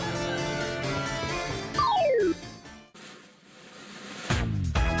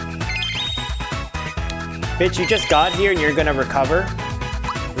 Bitch, you just got here and you're gonna recover?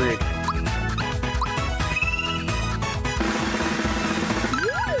 Rude.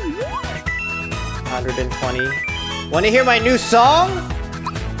 $120. Wanna hear my new song?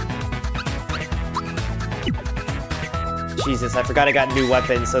 Jesus, I forgot I got new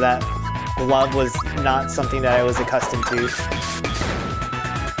weapons, so that glove was not something that I was accustomed to.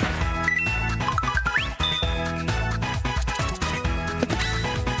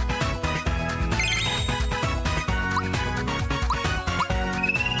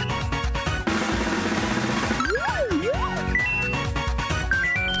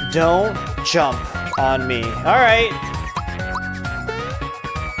 Don't jump on me. All right.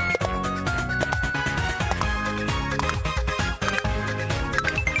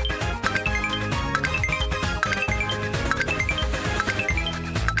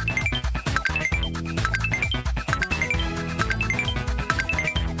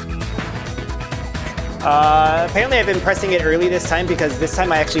 Apparently I've been pressing it early this time because this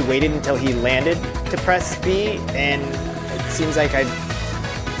time I actually waited until he landed to press B, and it seems like I've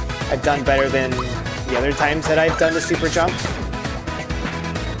done better than the other times that I've done the super jump.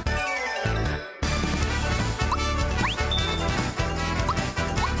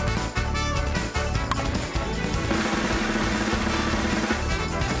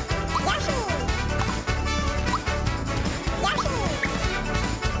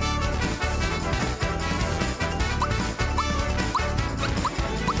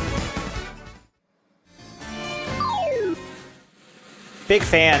 Big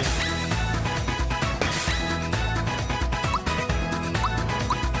fan.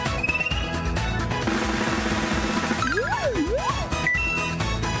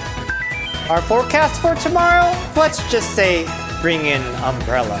 Our forecast for tomorrow? Let's just say bring in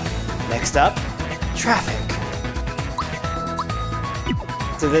umbrella. Next up, traffic.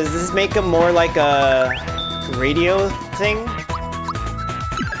 So does this make them more like a radio thing?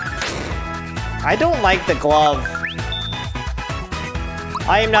 I don't like the glove.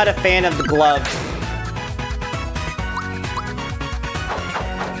 I am not a fan of the glove.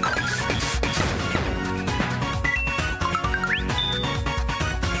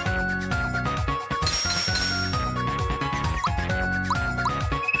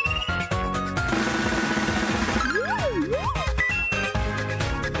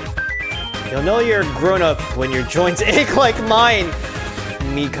 You'll know you're a grown-up when your joints ache like mine.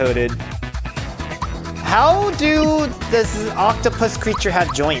 Me-coded. How does this octopus creature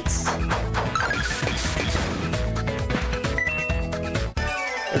have joints?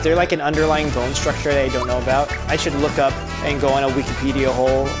 Is there like an underlying bone structure that I don't know about? I should look up and go on a Wikipedia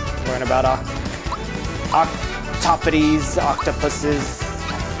hole, learn about octopodes, octopuses.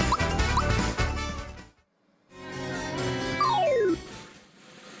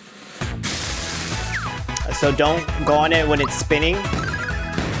 So don't go on it when it's spinning.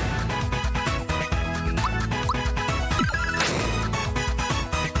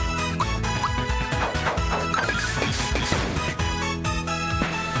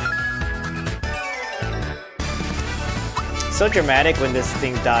 So dramatic when this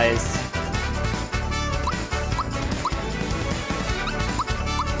thing dies.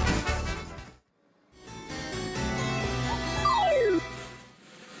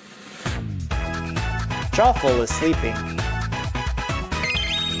 Jawful is sleeping.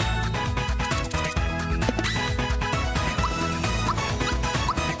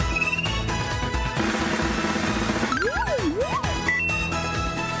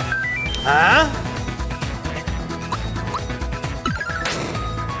 Huh?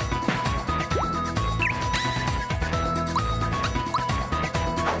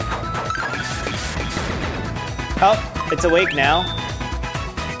 Oh, it's awake now.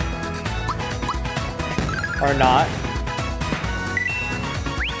 Or not.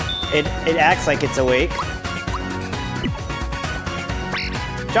 It acts like it's awake.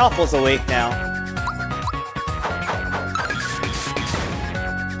 Jawful's awake now.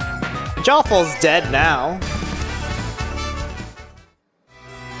 Jawful's dead now.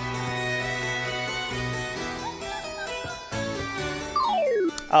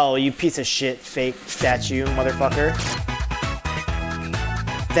 Oh, you piece of shit, fake statue, motherfucker.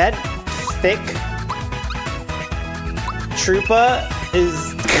 That thick Troopa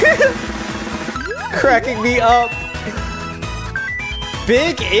is cracking me up.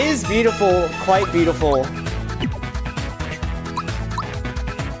 Big is beautiful, quite beautiful.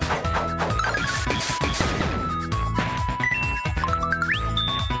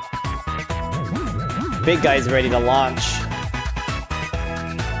 Big guy's ready to launch.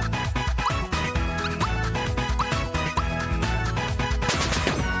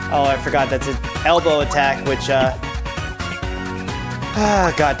 Oh, I forgot that's an elbow attack, which,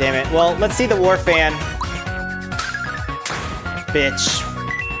 God damn it. Well, let's see the war fan. Bitch.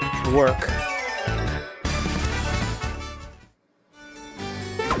 Work.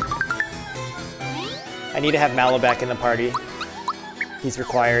 I need to have Mallow back in the party. He's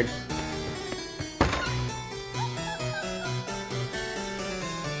required.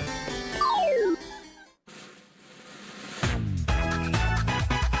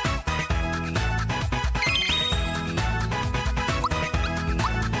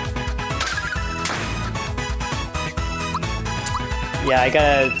 Yeah, I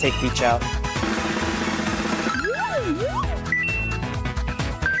gotta take Beach out.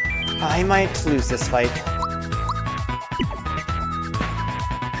 I might lose this fight.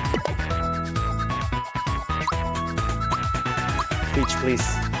 Beach, please.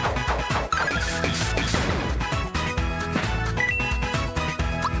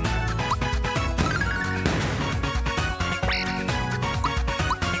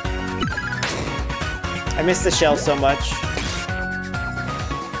 I miss the shell so much.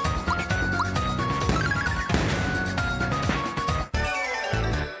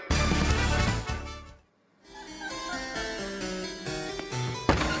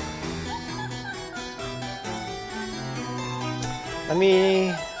 Let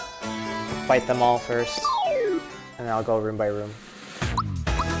me fight them all first, and then I'll go room by room.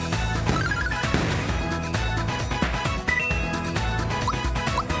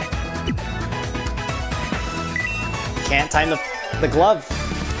 Can't time the The glove.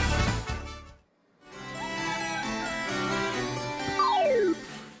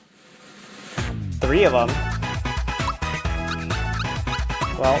 Three of them.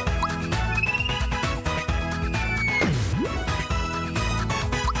 Well.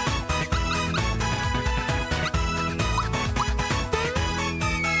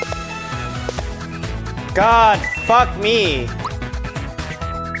 God, fuck me.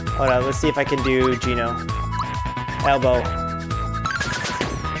 Hold on, let's see if I can do Geno. Elbow.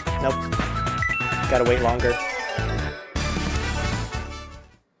 Nope. Gotta wait longer.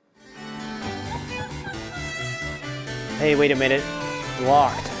 Hey, wait a minute.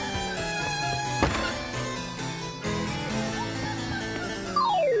 Locked.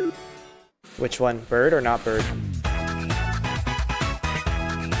 Which one? Bird or not bird?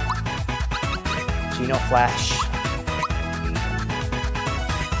 Geno Flash.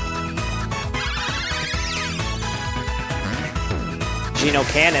 Geno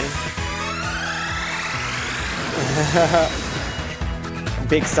Cannon.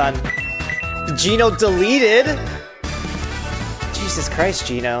 Big Sun. Geno deleted? Jesus Christ,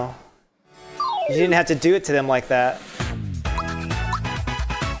 Geno. You didn't have to do it to them like that.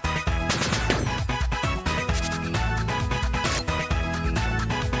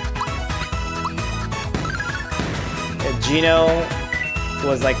 Geno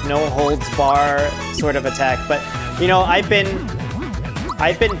was like no holds bar sort of attack, but you know, I've been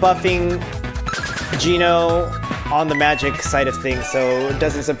buffing Geno on the magic side of things, so it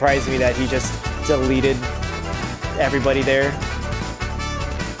doesn't surprise me that he just deleted everybody there.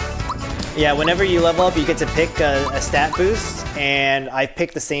 Yeah, whenever you level up, you get to pick a stat boost, and I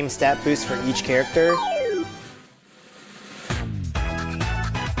picked the same stat boost for each character.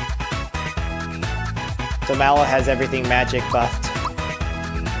 So Mallow has everything magic buffed.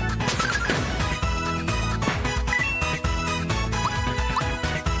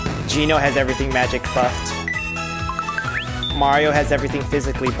 Geno has everything magic buffed. Mario has everything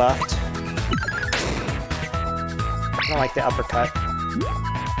physically buffed. I don't like the uppercut.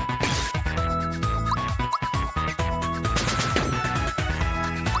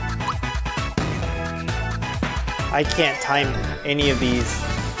 I can't time any of these.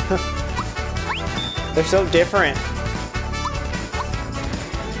 They're so different.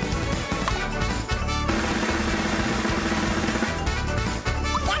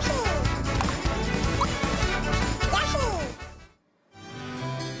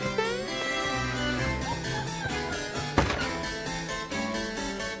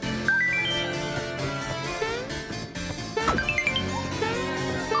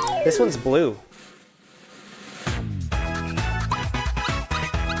 This one's blue.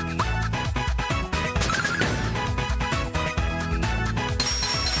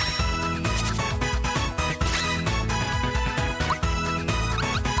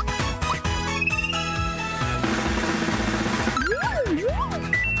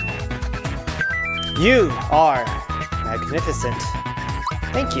 You are magnificent.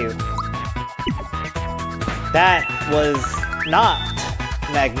 Thank you. That was not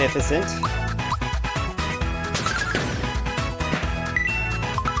magnificent.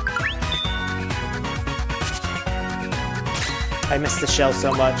 I miss the shell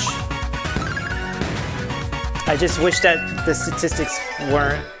so much. I just wish that the statistics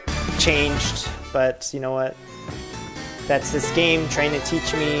weren't changed, but you know what? That's this game trying to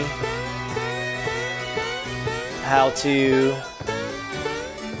teach me how to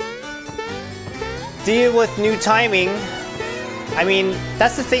deal with new timing. I mean,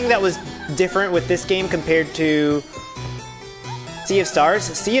 that's the thing that was different with this game compared to Sea of Stars.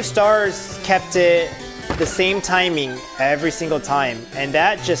 Sea of Stars kept it the same timing every single time, and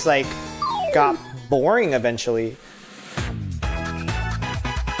that just like got boring eventually.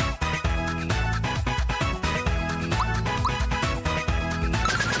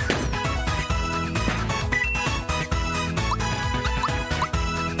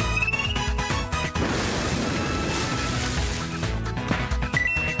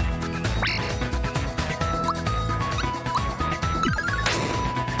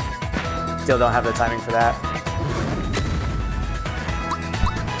 Still don't have the timing for that.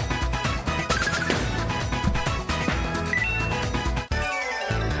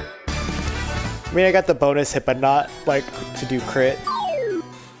 I mean, I got the bonus hit, but not like to do crit.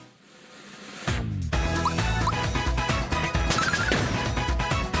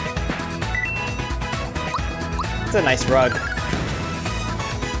 It's a nice rug.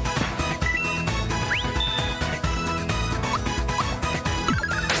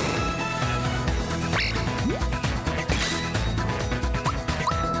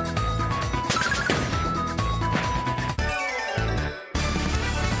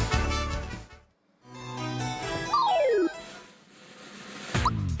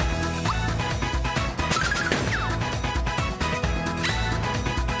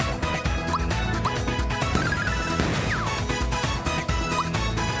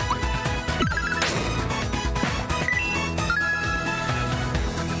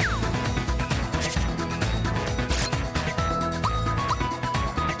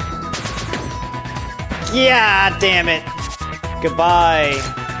 Yeah, damn it. Goodbye,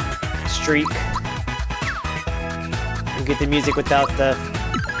 streak. You get the music without the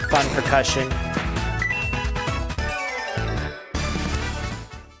fun percussion.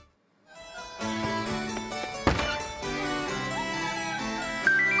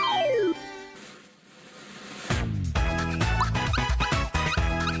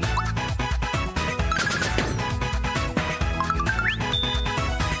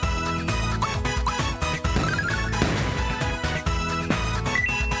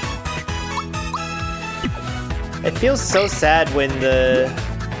 It feels so sad when the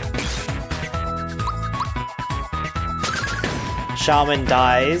shaman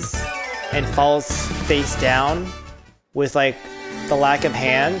dies and falls face down with like the lack of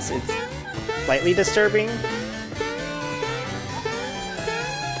hands. It's slightly disturbing.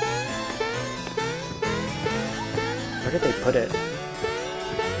 Where did they put it?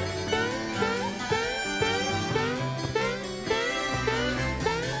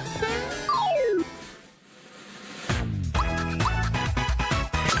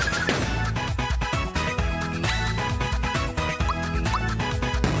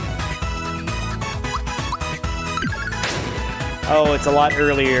 Oh, it's a lot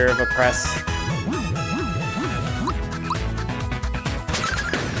earlier of a press.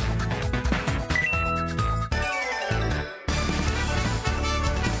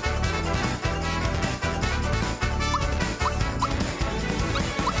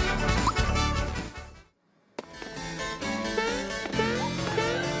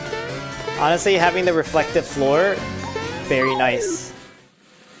 Honestly, having the reflective floor, very nice.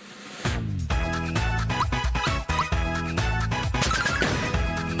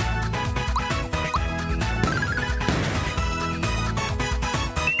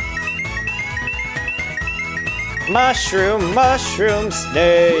 Mushroom, mushroom,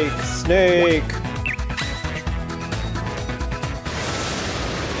 snake, snake.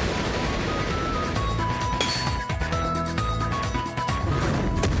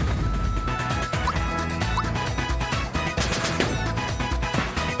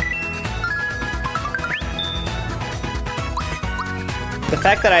 The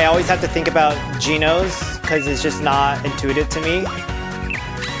fact that I always have to think about Geno's, because it's just not intuitive to me.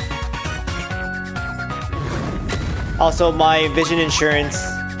 Also, my vision insurance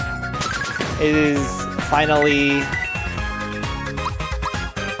is finally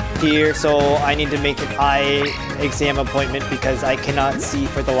here, so I need to make an eye exam appointment because I cannot see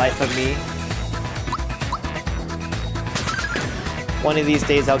for the life of me. One of these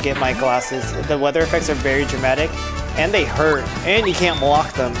days I'll get my glasses. The weather effects are very dramatic, and they hurt, and you can't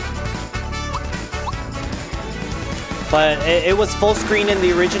block them. But it was full screen in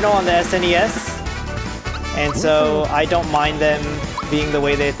the original on the SNES. And so I don't mind them being the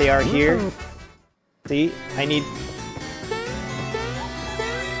way that they are here. See, I need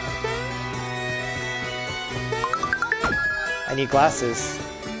glasses.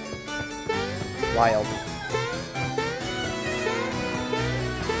 Wild.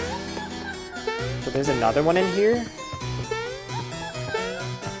 So there's another one in here?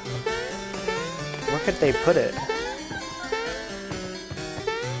 Where could they put it?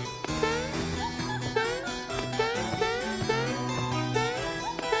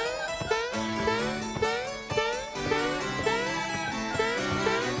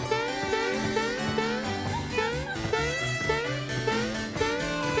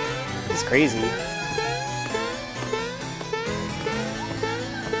 Crazy.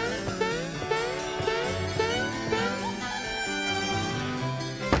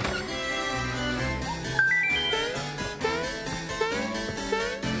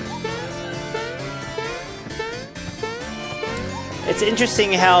 It's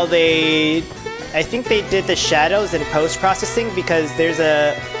interesting how I think they did the shadows in post-processing because there's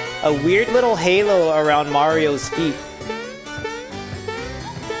a weird little halo around Mario's feet.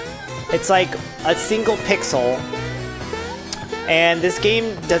 It's like a single pixel, and this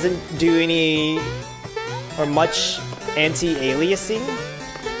game doesn't do any or much anti-aliasing.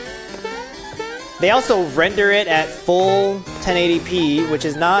 They also render it at full 1080p, which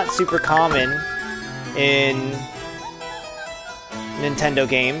is not super common in Nintendo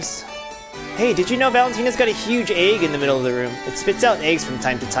games. Hey, did you know Valentina's got a huge egg in the middle of the room? It spits out eggs from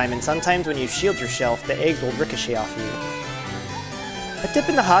time to time, and sometimes when you shield yourself, the eggs will ricochet off you. A dip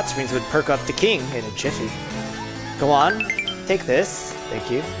in the hot springs would perk up the king in a jiffy. Go on, take this. Thank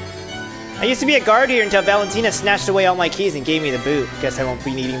you. I used to be a guard here until Valentina snatched away all my keys and gave me the boot. Guess I won't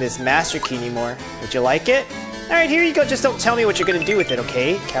be needing this master key anymore. Would you like it? Alright, here you go. Just don't tell me what you're gonna do with it,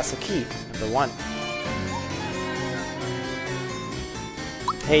 okay? Castle key, number 1.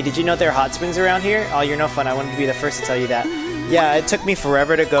 Hey, did you know there are hot springs around here? Oh, you're no fun. I wanted to be the first to tell you that. Yeah, it took me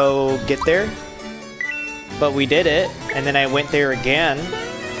forever to go get there. But we did it. And then I went there again.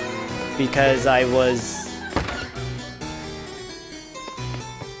 Because I was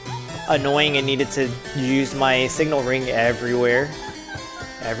annoying and needed to use my signal ring everywhere.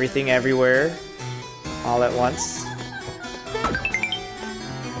 Everything everywhere. All at once.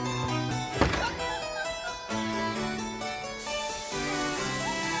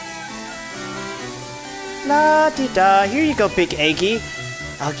 La-di-da, here you go, big Eggy.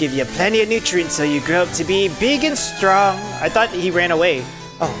 I'll give you plenty of nutrients so you grow up to be big and strong. I thought he ran away.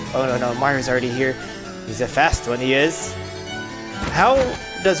 Oh no, Mario's already here. He's a fast one, he is. How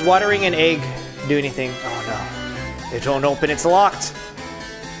does watering an egg do anything? Oh no, it won't open, it's locked.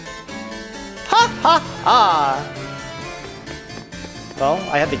 Ha ha ha! Well,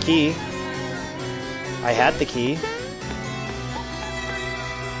 I had the key. I had the key.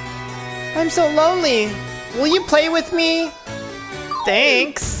 I'm so lonely. Will you play with me?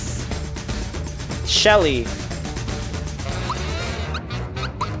 Thanks. Shelly.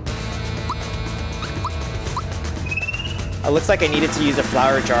 It looks like I needed to use a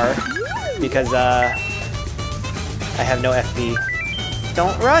flower jar because I have no FP.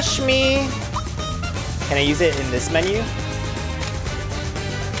 Don't rush me. Can I use it in this menu?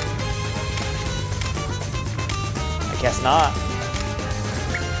 I guess not.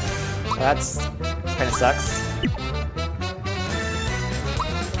 Well, that's kind of sucks.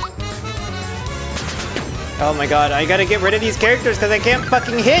 Oh my god, I gotta get rid of these characters because I can't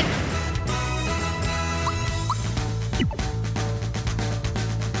fucking hit!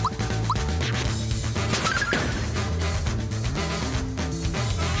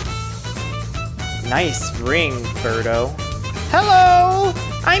 Nice ring, Birdo. Hello!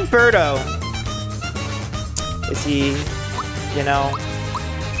 I'm Birdo! Is he, you know...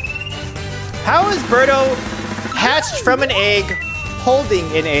 How is Birdo hatched from an egg, holding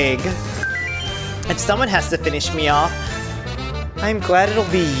an egg? If someone has to finish me off, I'm glad it'll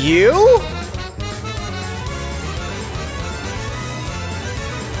be you?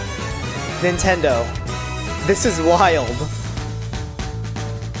 Nintendo, this is wild.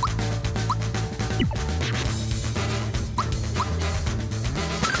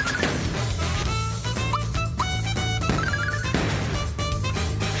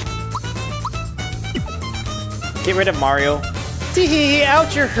 Get rid of Mario. Tee-hee,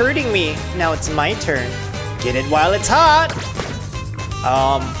 ouch, you're hurting me. Now it's my turn. Get it while it's hot.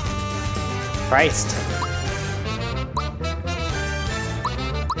 Christ.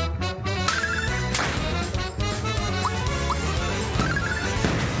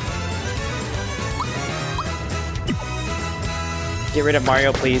 Get rid of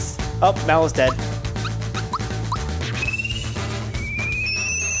Mario, please. Oh, Mallow's dead.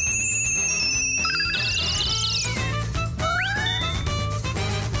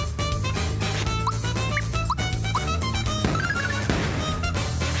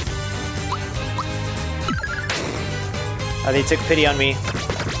 Oh, they took pity on me.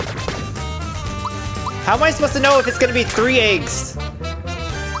 How am I supposed to know if it's gonna be 3 eggs?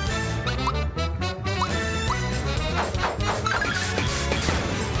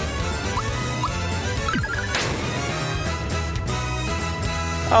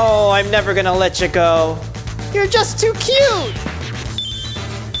 Oh, I'm never gonna let you go. You're just too cute!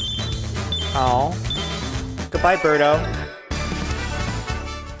 Oh. Goodbye, Birdo.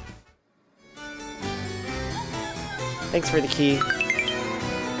 Thanks for the key.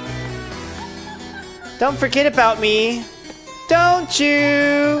 Don't forget about me. Don't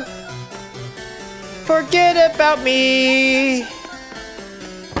you forget about me.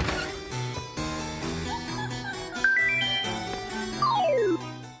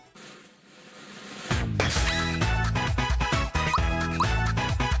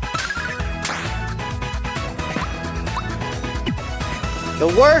 The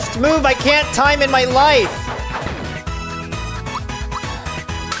worst move I can't time in my life.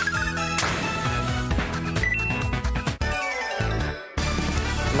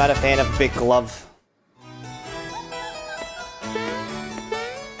 I'm not a fan of Big Glove.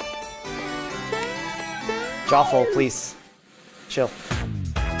 Jawful, please. Chill.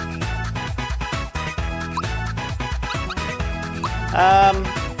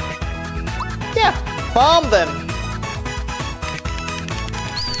 Yeah, bomb them.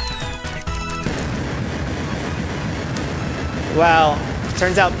 Wow,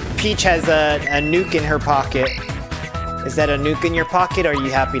 turns out Peach has a nuke in her pocket. Is that a nuke in your pocket, or are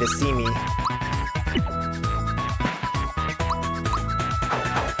you happy to see me?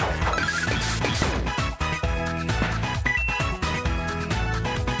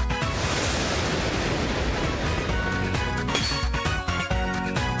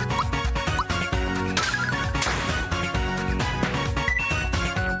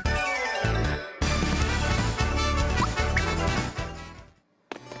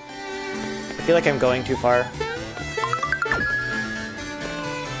 feel like I'm going too far.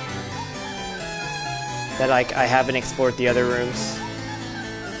 That like I haven't explored the other rooms.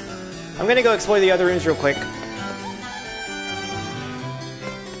 I'm gonna go explore the other rooms real quick.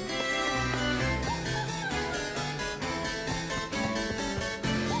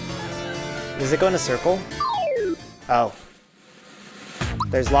 Does it go in a circle? Oh.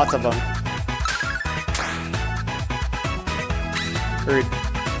 There's lots of them. Rude.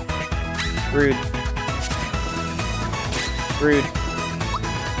 Rude. Rude.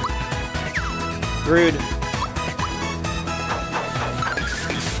 Rude.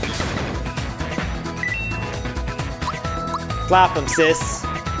 Slap him, sis.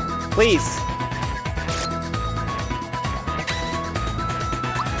 Please.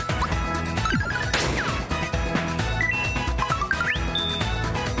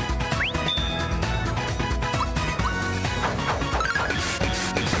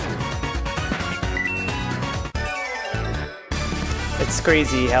 It's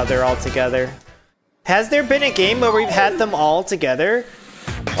crazy how they're all together. Has there been a game where we've had them all together?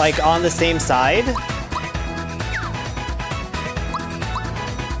 Like on the same side?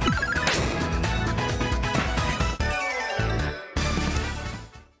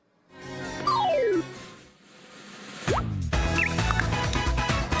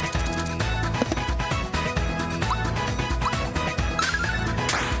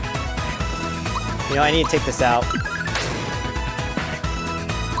 You know, I need to take this out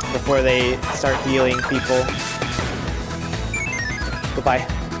before they start healing people. Goodbye.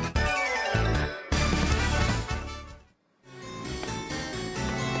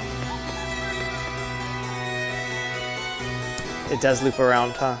 It does loop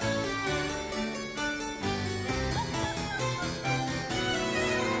around, huh?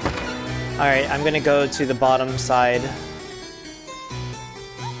 Alright, I'm gonna go to the bottom side.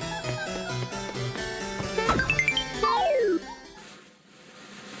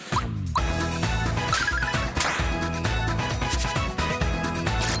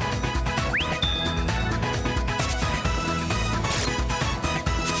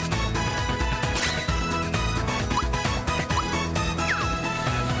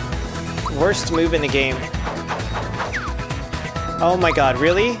 Worst move in the game. Oh my god,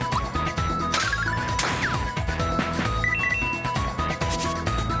 really?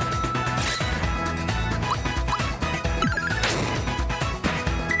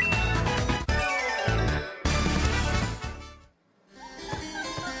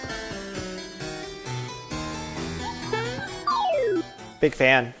 Big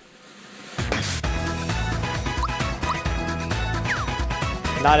fan.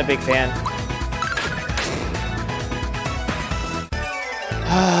 Not a big fan.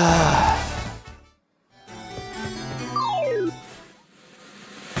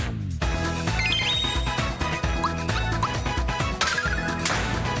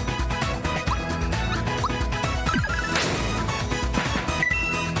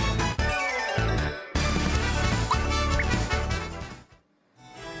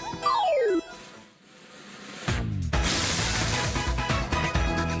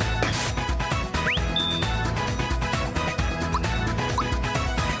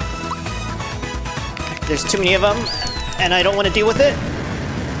 There's too many of them, and I don't want to deal with it.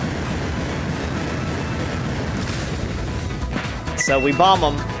 So we bomb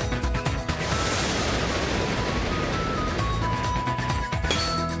them.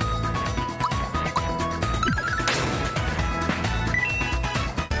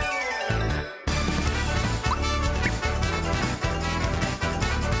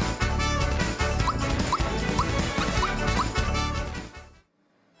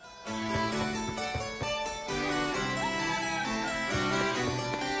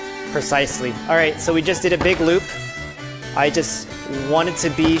 Precisely. Alright, so we just did a big loop. I just wanted to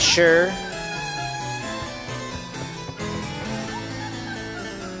be sure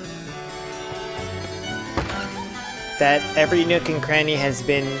that every nook and cranny has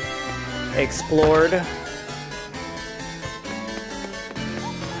been explored.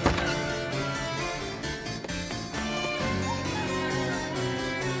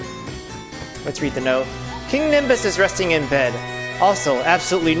 Let's read the note. King Nimbus is resting in bed. Also,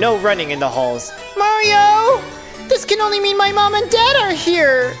 absolutely no running in the halls. Mario! This can only mean my mom and dad are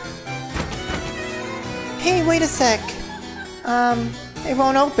here! Hey, wait a sec. It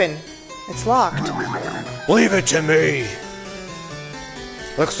won't open. It's locked. Leave it to me.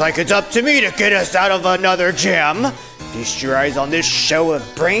 Looks like it's up to me to get us out of another jam. Feast your eyes on this show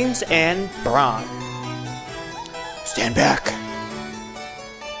of brains and brawn. Stand back.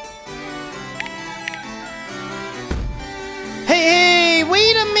 Hey,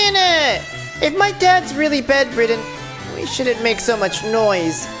 wait a minute! If my dad's really bedridden, we shouldn't make so much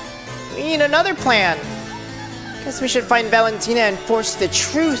noise. We need another plan. Guess we should find Valentina and force the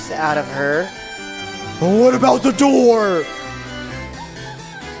truth out of her. What about the door?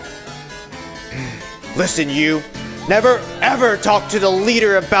 Listen, you. Never ever talk to the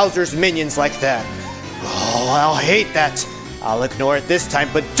leader of Bowser's minions like that. Oh, I'll hate that. I'll ignore it this time,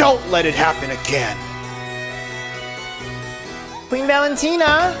 but don't let it happen again. Queen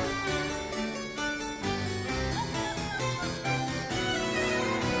Valentina?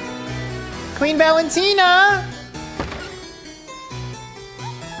 Queen Valentina?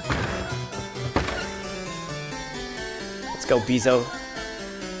 Let's go, Bezo.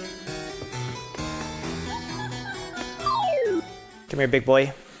 Come here, big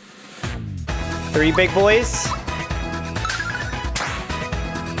boy. 3 big boys.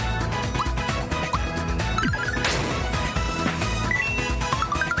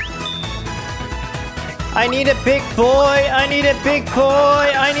 I need a big boy, I need a big boy,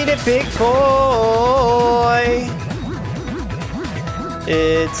 I need a big boy.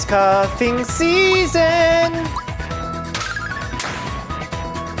 It's cuffing season.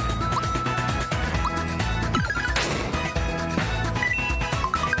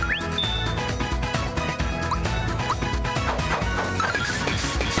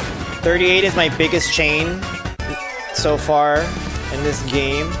 $38 is my biggest chain so far in this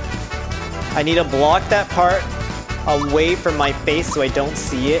game. I need to block that part away from my face so I don't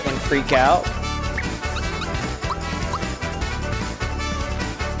see it and freak out.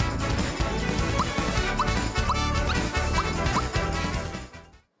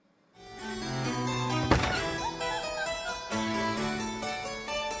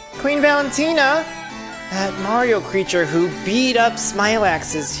 Queen Valentina? That Mario creature who beat up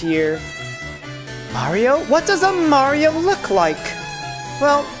Smilax is here. Mario? What does a Mario look like?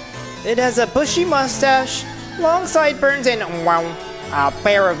 Well, it has a bushy mustache, long sideburns, and wow, a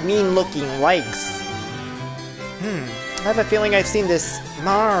pair of mean-looking legs. I have a feeling I've seen this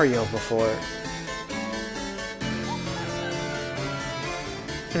Mario before.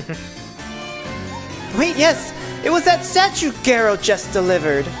 Wait, yes! It was that statue Gero just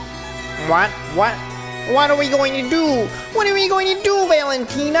delivered! What? What are we going to do? What are we going to do,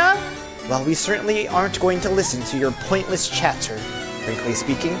 Valentina? Well, we certainly aren't going to listen to your pointless chatter. Frankly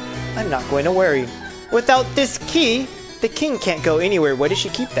speaking, I'm not going to worry. Without this key, the king can't go anywhere. Where does she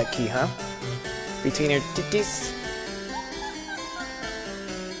keep that key, huh? Between her titties?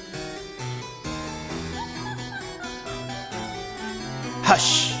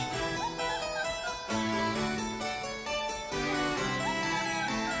 Hush!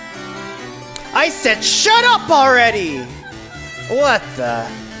 I said shut up already! What the?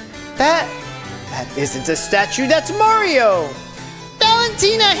 That isn't a statue, that's Mario!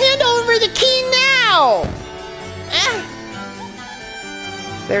 Valentina, hand over the key now!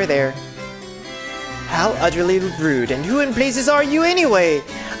 There. How utterly rude, and who in blazes are you anyway?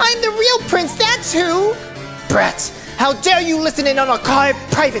 I'm the real prince, that's who! Brat, how dare you listen in on a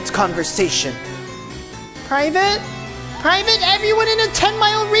private conversation? Private? Private? Everyone in a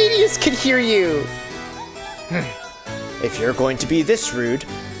 10-mile radius could hear you! If you're going to be this rude,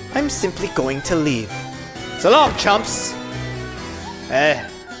 I'm simply going to leave. So long, chumps!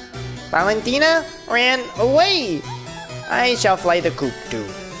 Valentina ran away! I shall fly the coop too.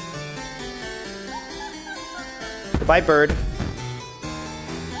 Goodbye, bird.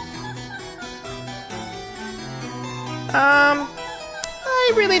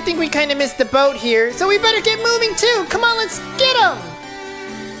 I really think we kind of missed the boat here, so we better get moving too! Come on, let's get him!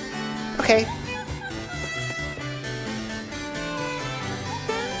 Okay.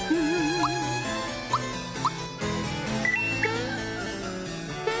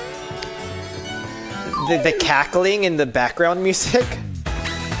 The cackling in the background music.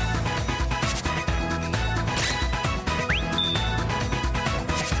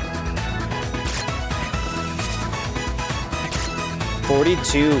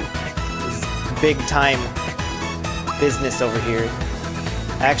 $42 is big time business over here.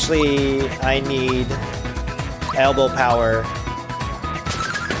 Actually, I need elbow power.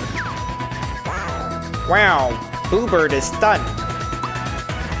 Wow, Boo Bird is stunned.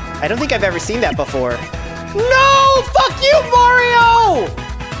 I don't think I've ever seen that before. No! Fuck you, Mario!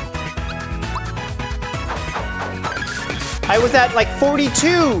 I was at like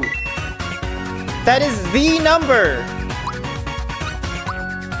 42. That is the number.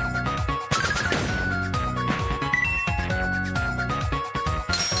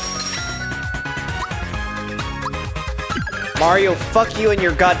 Mario, fuck you and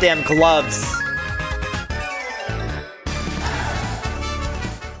your goddamn gloves.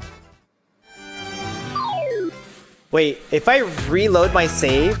 Wait, if I reload my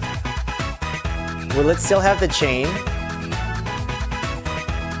save, will it still have the chain?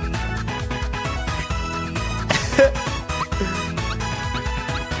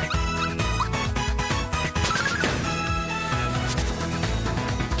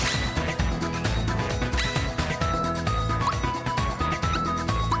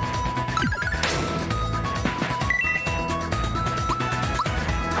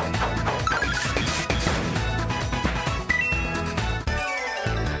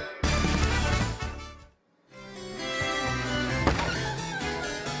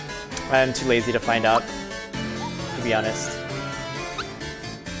 I'm too lazy to find out, to be honest.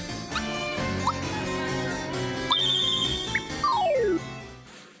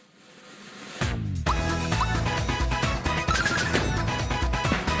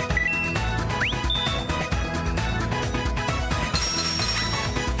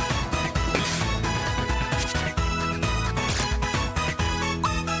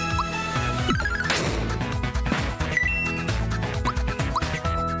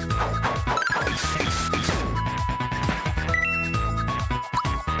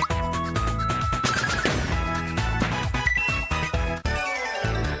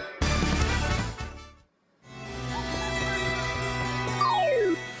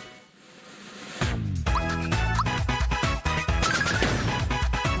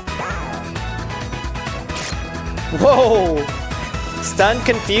 Whoa! Stunned,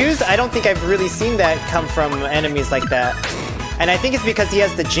 confused? I don't think I've really seen that come from enemies like that. And I think it's because he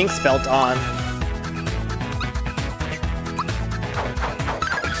has the Jinx belt on.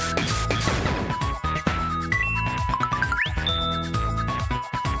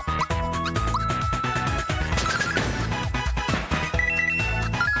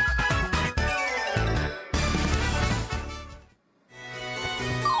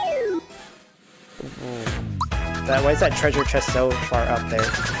 Why is that treasure chest so far up there?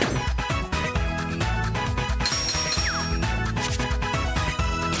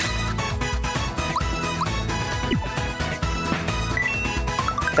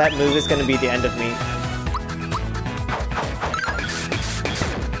 That move is going to be the end of me.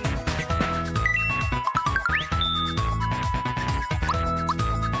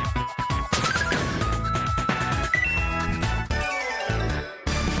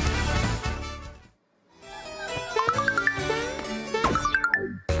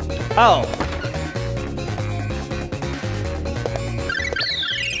 Oh.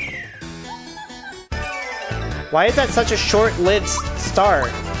 Why is that such a short-lived star?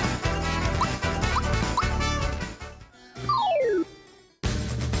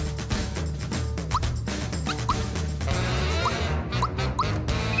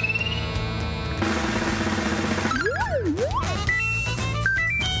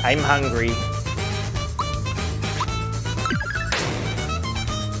 I'm hungry.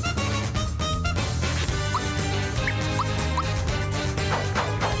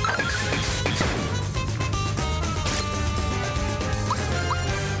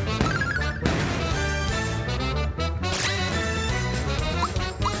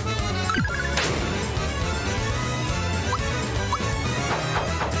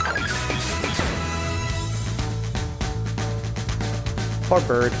 Poor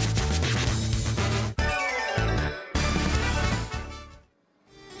bird.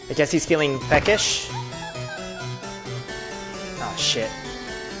 I guess he's feeling peckish. Oh shit.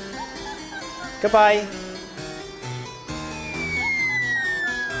 Goodbye.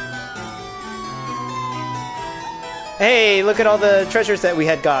 Hey, look at all the treasures that we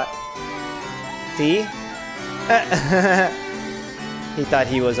had got. See? He thought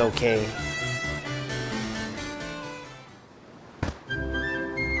he was okay.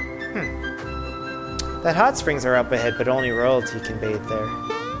 That hot springs are up ahead, but only royalty can bathe there.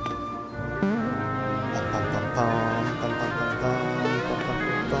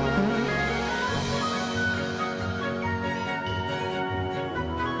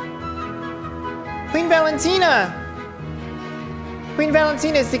 Queen Valentina! Queen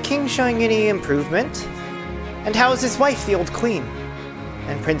Valentina, is the king showing any improvement? And how is his wife, the old queen?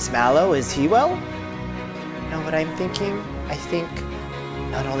 And Prince Mallow, is he well? You know what I'm thinking? I think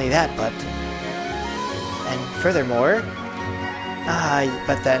not only that, but... And furthermore...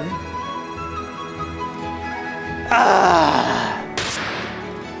 but then...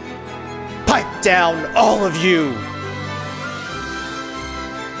 Pipe down, all of you!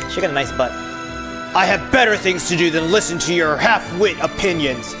 She got a nice butt. I have better things to do than listen to your half-wit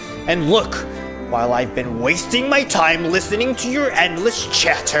opinions. And look, while I've been wasting my time listening to your endless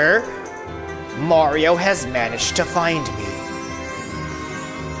chatter, Mario has managed to find me.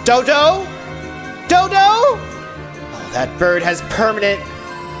 Dodo? Dodo? that bird has a permanent.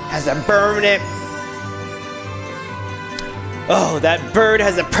 Oh, that bird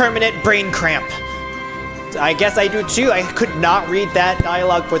has a permanent brain cramp. I guess I do too. I could not read that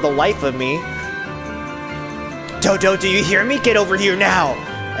dialogue for the life of me. Dodo, do you hear me? Get over here now.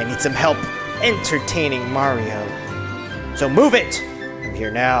 I need some help entertaining Mario. So move it. I'm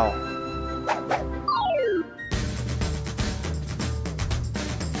here now.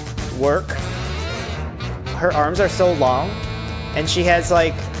 Work. Her arms are so long, and she has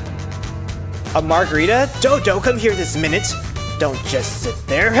like a margarita. Dodo, come here this minute. Don't just sit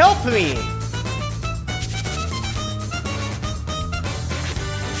there. Help me.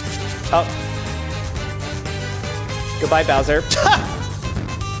 Oh. Goodbye, Bowser.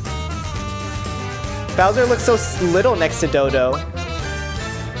 Bowser looks so little next to Dodo.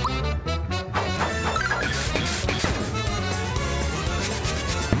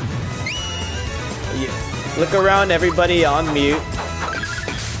 Look around, everybody on mute.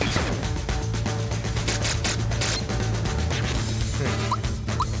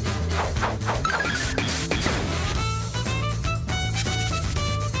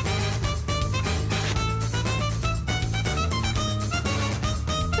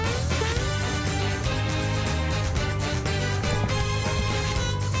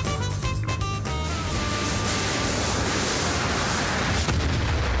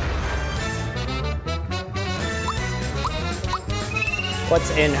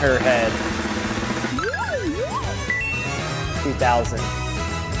 What's in her head? 2000.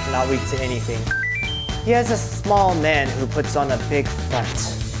 Not weak to anything. He has a small man who puts on a big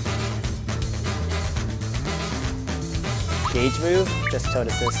front. Gauge move? Just toad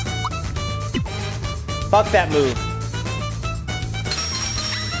assist. Fuck that move.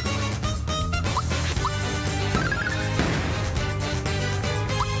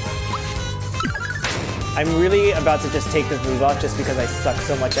 I'm really about to just take this move off just because I suck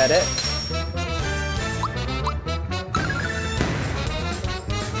so much at it.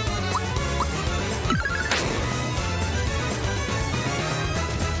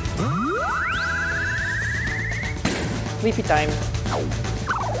 Sleepy time.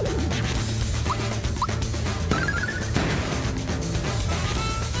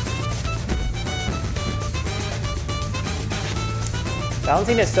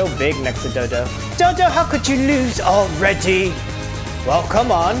 Valentine is so big next to Dodo. Dodo, how could you lose already? Well,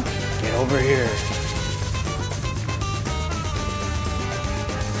 come on. Get over here.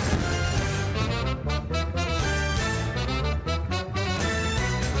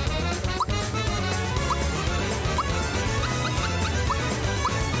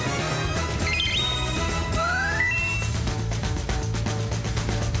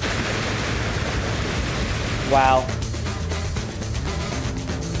 Wow.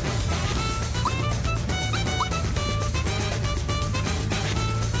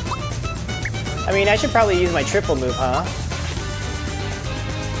 I mean, I should probably use my triple move, huh?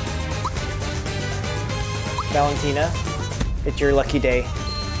 Valentina, it's your lucky day.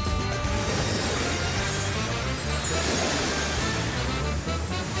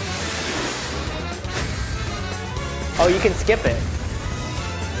 Oh, you can skip it.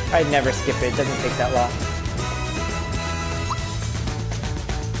 I'd never skip it, it doesn't take that long.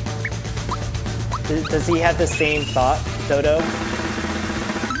 Does he have the same thought, Dodo?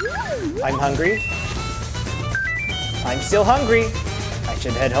 I'm hungry. I'm still hungry. I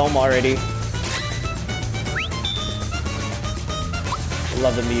should head home already.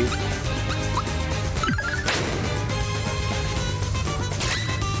 Love the mute.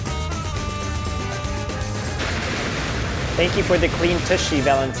 Thank you for the clean tushy,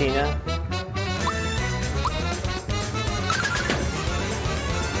 Valentina.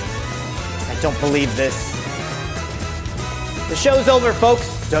 I don't believe this. The show's over,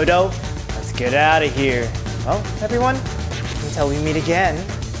 folks. Dodo, let's get out of here. Well, everyone, until we meet again.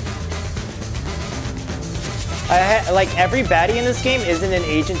 Like, every baddie in this game isn't an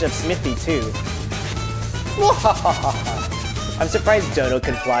agent of Smithy, too. I'm surprised Dodo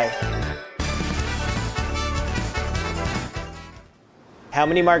can fly. How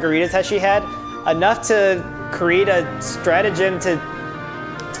many margaritas has she had? Enough to create a stratagem to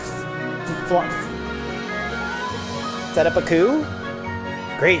set up a coup?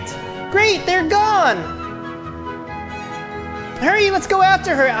 Great. Great, they're gone! Hurry, let's go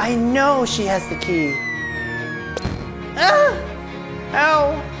after her! I know she has the key. Ah!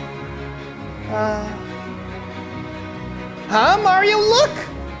 Ow! Huh, Mario, look!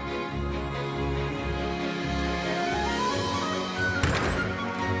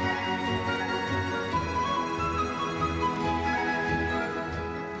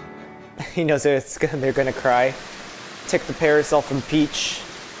 He knows they're gonna cry. took the parasol from Peach.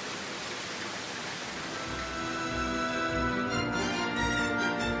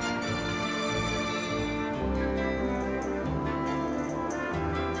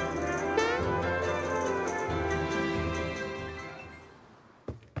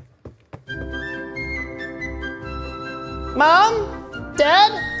 Mom?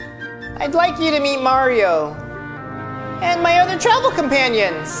 Dad? I'd like you to meet Mario. And my other travel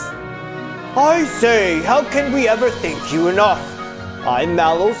companions. I say, how can we ever thank you enough? I'm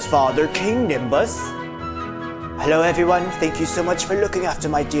Mallow's father, King Nimbus. Hello everyone, thank you so much for looking after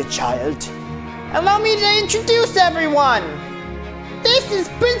my dear child. Allow me to introduce everyone. This is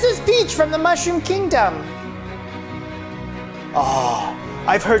Princess Peach from the Mushroom Kingdom. Ah,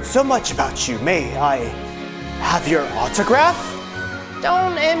 I've heard so much about you. May I have your autograph?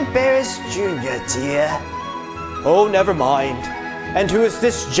 Don't embarrass Junior, dear. Oh, never mind. And who is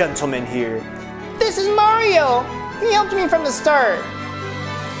this gentleman here? This is Mario. He helped me from the start.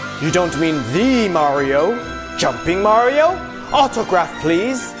 You don't mean the Mario? Jumping Mario? Autograph,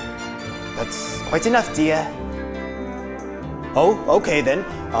 please. That's quite enough, dear. Oh, okay then.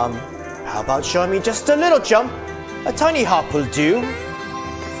 How about showing me just a little jump? A tiny hop will do.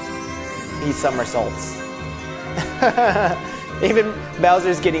 He somersaults. Even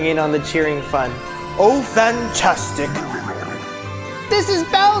Bowser's getting in on the cheering fun. Oh, fantastic. This is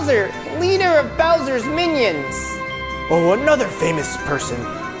Bowser, leader of Bowser's minions. Oh, another famous person.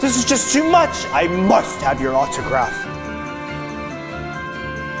 This is just too much. I must have your autograph.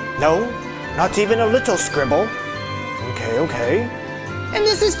 No, not even a little scribble. Okay, okay. And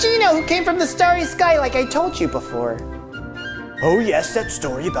this is Geno, who came from the starry sky like I told you before. Oh yes, that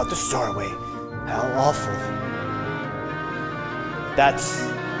story about the Starway. How awful. That's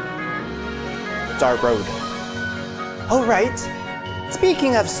our road. Oh, right.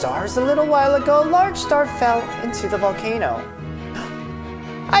 Speaking of stars, a little while ago, a large star fell into the volcano.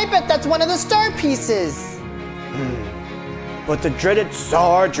 I bet that's one of the star pieces. But the dreaded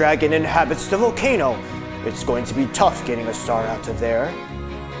Star Dragon inhabits the volcano. It's going to be tough getting a star out of there.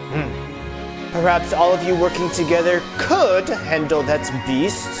 Perhaps all of you working together could handle that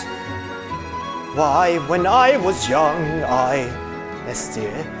beast. Why, when I was young, Yes,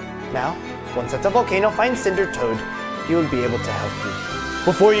 dear. Now, once at the volcano, find Cinder Toad. He will be able to help you.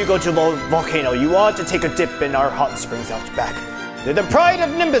 Before you go to the volcano, you ought to take a dip in our hot springs out back. They're the pride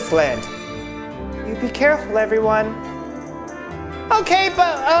of Nimbus Land. You be careful, everyone. Okay,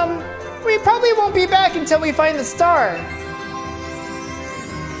 but, we probably won't be back until we find the star.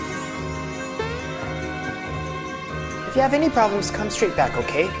 If you have any problems, come straight back,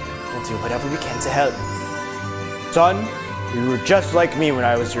 okay? We'll do whatever we can to help. Son, you were just like me when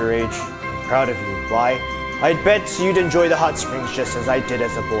I was your age. Proud of you. Why? I'd bet you'd enjoy the hot springs just as I did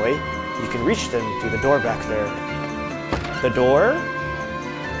as a boy. You can reach them through the door back there. The door?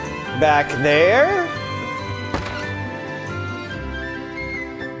 Back there?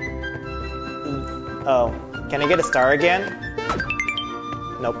 Oh, can I get a star again?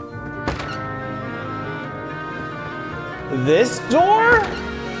 Nope. This door?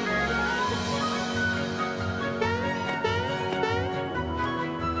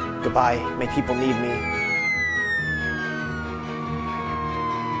 Goodbye, my people need me.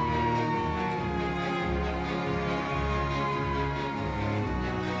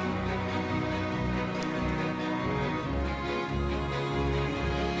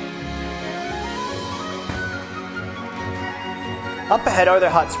 Up ahead are their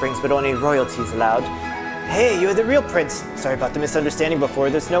hot springs, but only royalties allowed. Hey, you're the real prince. Sorry about the misunderstanding before.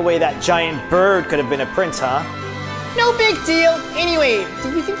 There's no way that giant bird could have been a prince, huh? No big deal. Anyway,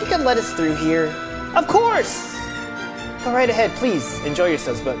 do you think you could let us through here? Of course! Go right ahead, please. Enjoy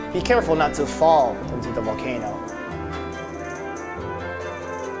yourselves, but be careful not to fall into the volcano.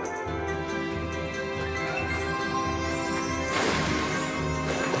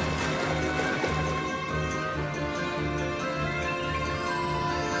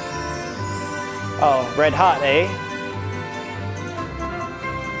 Oh, red hot, eh?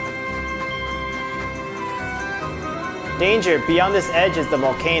 Danger, beyond this edge is the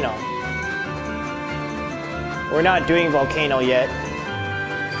volcano. We're not doing volcano yet.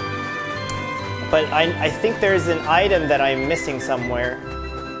 But I think there's an item that I'm missing somewhere.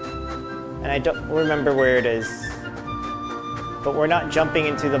 And I don't remember where it is. But we're not jumping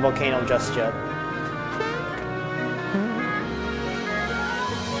into the volcano just yet.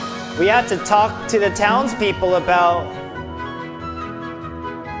 We have to talk to the townspeople about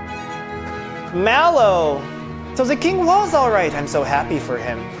Mallow. So the king was all right. I'm so happy for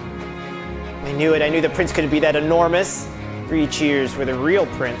him. I knew it. I knew the prince couldn't be that enormous. 3 cheers for the real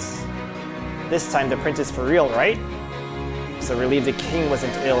prince. This time the prince is for real, right? So relieved the king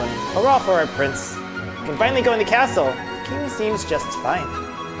wasn't ill, and hurrah for our prince. We can finally go in the castle. The king seems just fine.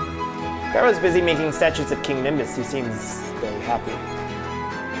 Garo's busy making statues of King Nimbus. He seems very happy.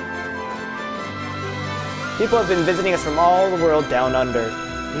 People have been visiting us from all the world down under.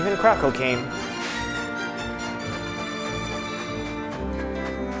 Even Krakow came.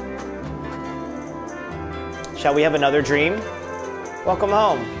 Shall we have another dream? Welcome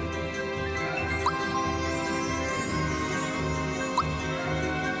home.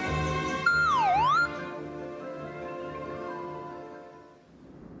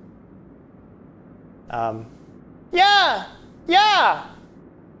 Yeah!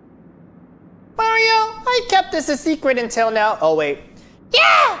 Mario, I kept this a secret until now. Oh, wait.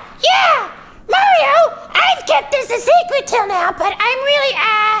 Yeah! Mario, I've kept this a secret till now, but I'm really,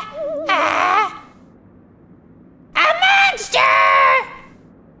 a monster!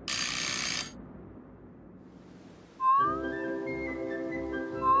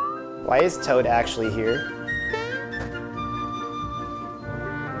 Why is Toad actually here?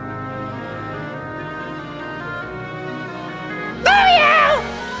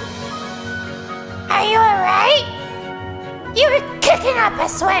 Are you alright? You were kicking up a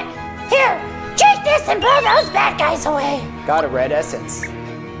sweat. Here, drink this and blow those bad guys away. Got a red essence.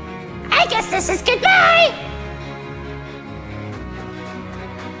 I guess this is goodbye.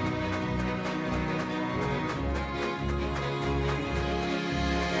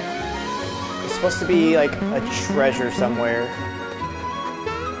 There's supposed to be like a treasure somewhere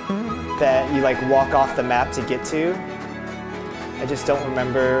that you like walk off the map to get to. I just don't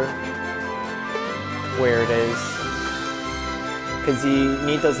remember where it is. Because you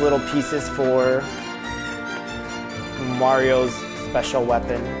need those little pieces for Mario's special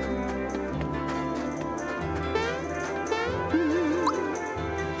weapon.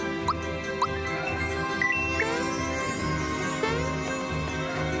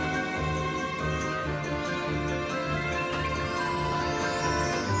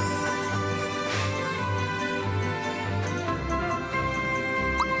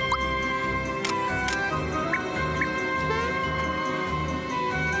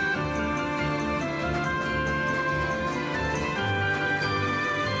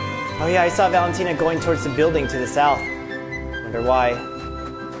 Oh yeah, I saw Valentina going towards the building to the south. Wonder why.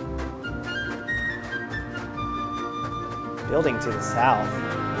 Building to the south?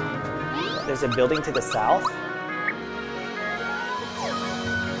 There's a building to the south?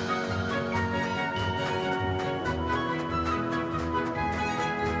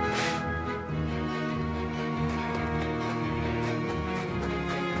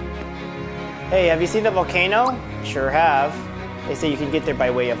 Hey, have you seen the volcano? Sure have. They say you can get there by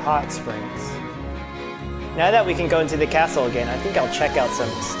way of hot springs. Now that we can go into the castle again, I think I'll check out some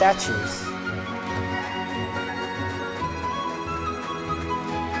statues.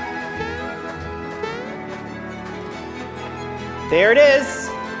 There it is!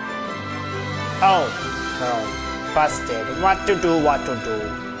 Oh, busted. What to do?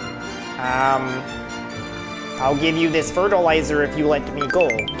 I'll give you this fertilizer if you let me go,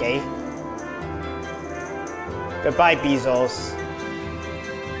 okay? Goodbye, Bezos.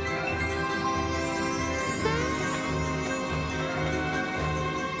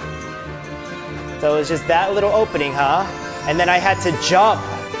 So it was just that little opening, huh? And then I had to jump.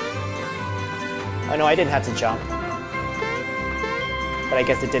 Oh no, I didn't have to jump. But I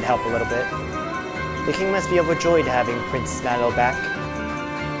guess it did help a little bit. The king must be overjoyed having Prince Snallow back.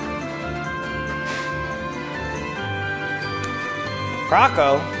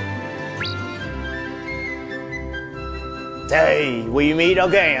 Krakow? Hey, we meet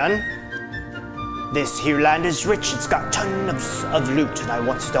again. This here land is rich, it's got tons of loot and I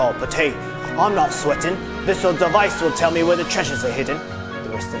want it all, but hey, I'm not sweating. This little device will tell me where the treasures are hidden. The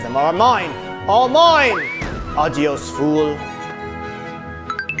rest of them are mine, all mine! Adios, fool.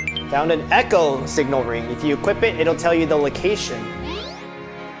 Found an echo signal ring. If you equip it, it'll tell you the location.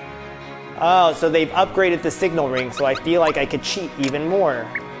 Oh, so they've upgraded the signal ring, so I feel like I could cheat even more.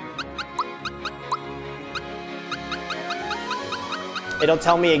 It'll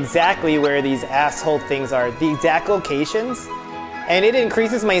tell me exactly where these asshole things are, the exact locations, and it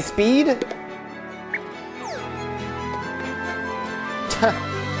increases my speed?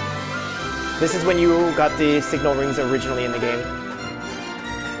 This is when you got the signal rings originally in the game.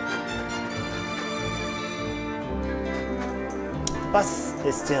 Bus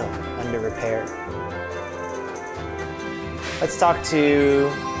is still under repair. Let's talk to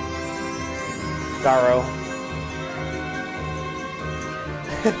Garo.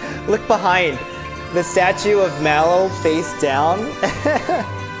 Look behind. The statue of Mallow face down.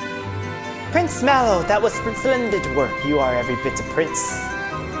 Prince Mallow, that was splendid work. You are every bit a prince.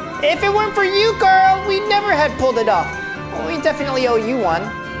 If it weren't for you, girl, we never had pulled it off. Well, we definitely owe you one.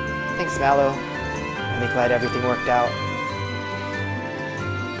 Thanks, Mallow. I'm really glad everything worked out.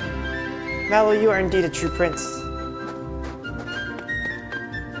 Mallow, you are indeed a true prince.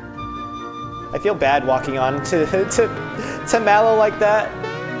 I feel bad walking on to Mallow like that.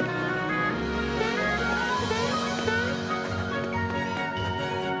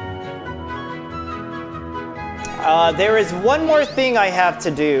 There is one more thing I have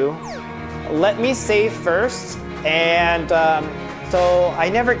to do. Let me save first. And so I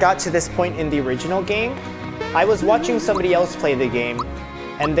never got to this point in the original game. I was watching somebody else play the game,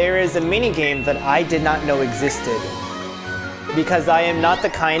 and there is a mini game that I did not know existed. Because I am not the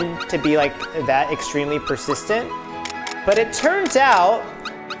kind to be like that extremely persistent. But it turns out,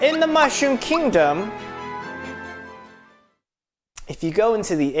 in the Mushroom Kingdom, if you go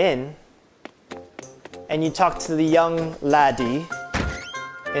into the inn, and you talk to the young laddie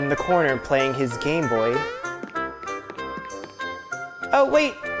in the corner playing his Game Boy. Oh,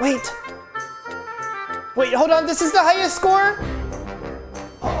 wait, hold on, this is the highest score?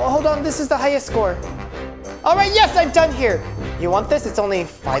 Oh, hold on, this is the highest score. All right, yes, I'm done here. You want this? It's only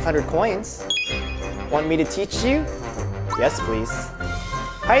 500 coins. Want me to teach you? Yes, please.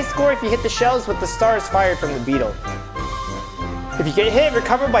 High score if you hit the shells with the stars fired from the beetle. If you get hit,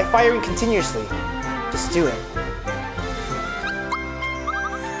 recover by firing continuously. Just do it.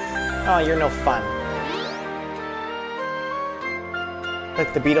 Oh, you're no fun.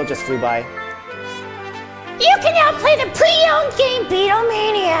 Look, the beetle just flew by. You can now play the pre-owned game Beetle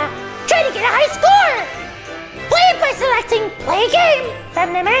Mania. Try to get a high score. Play it by selecting Play Game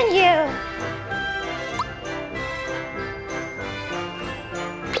from the menu.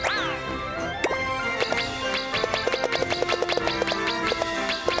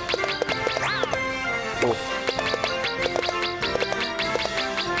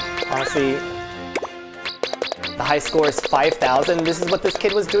 Honestly, the high score is 5,000. This is what this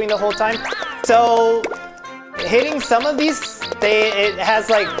kid was doing the whole time. So, hitting some of these, it has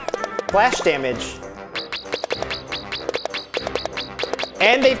like flash damage.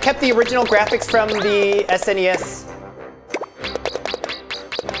 And they've kept the original graphics from the SNES.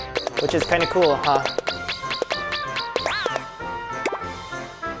 Which is kind of cool, huh?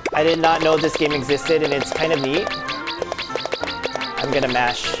 I did not know this game existed, and it's kind of neat. I'm gonna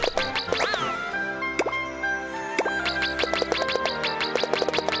mash.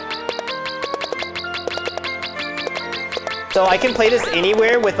 So I can play this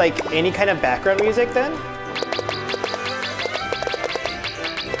anywhere with like any kind of background music then?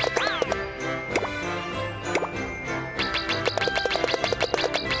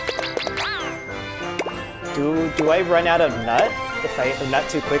 Do I run out of nut if I nut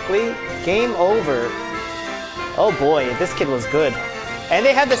too quickly? Game over. Oh boy, this kid was good. And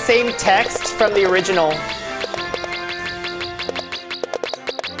they had the same text from the original.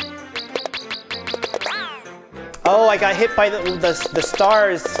 Oh, I got hit by the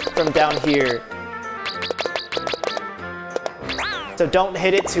stars from down here. So don't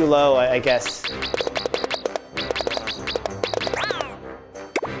hit it too low, I guess.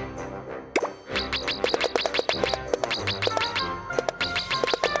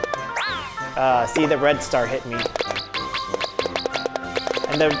 See, the red star hit me.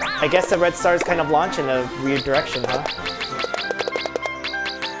 And I guess the red stars kind of launch in a weird direction, huh?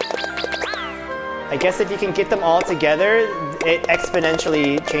 I guess if you can get them all together, it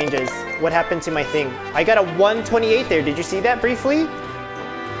exponentially changes. What happened to my thing? I got a 128 there. Did you see that briefly?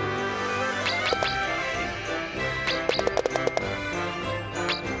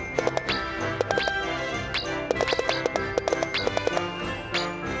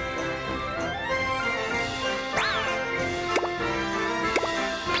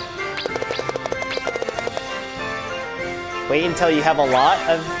 Wait until you have a lot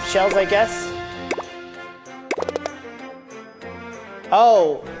of shells, I guess.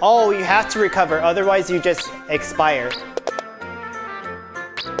 Oh, you have to recover, otherwise you just expire.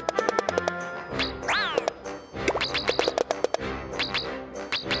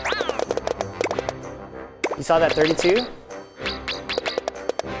 You saw that 32?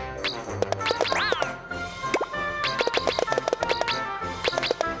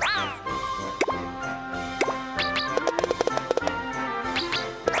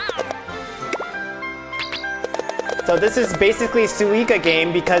 So this is basically Suika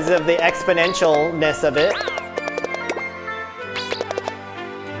game because of the exponentialness of it.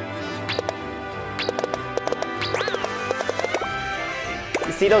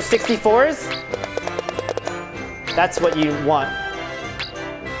 You see those 64s? That's what you want.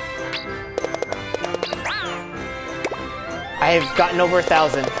 I have gotten over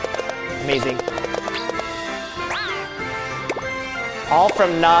 1,000. Amazing. All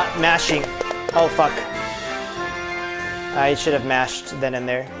from not mashing. Oh, fuck. I should have mashed then and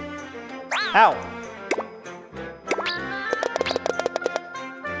there. Ow!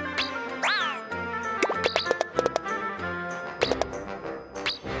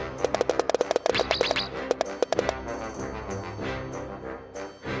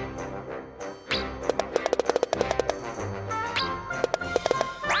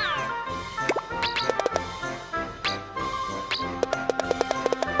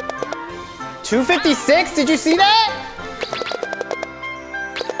 $256? Did you see that?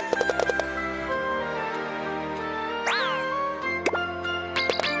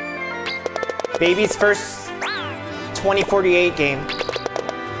 Baby's first 2048 game.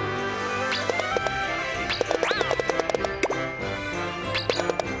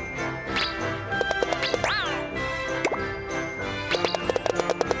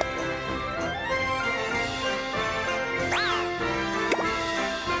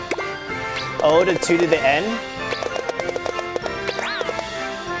 O to 2 to the N?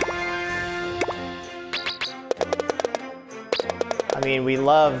 I mean, we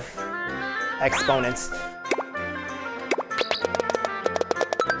love exponents.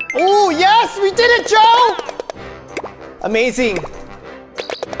 Oh, yes! We did it, Joe! Amazing.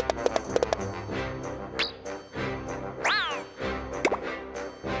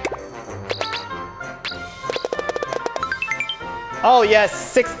 Oh, yes,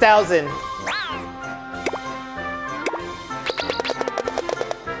 6,000.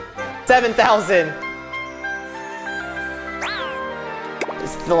 7,000.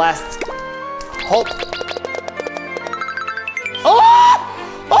 This is the last hope. Oh!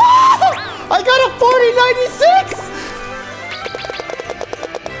 Oh! I got a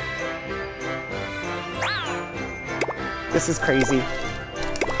 4096! This is crazy.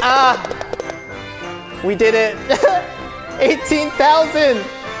 Ah! We did it! 18,000!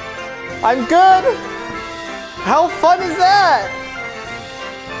 I'm good! How fun is that?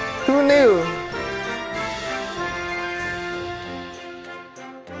 Who knew?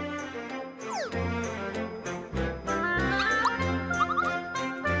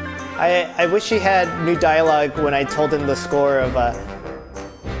 I wish he had new dialogue when I told him the score of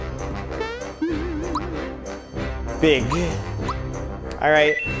Big.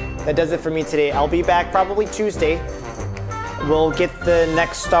 Alright, that does it for me today. I'll be back probably Tuesday. We'll get the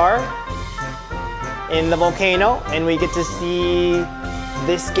next star in the volcano, and we get to see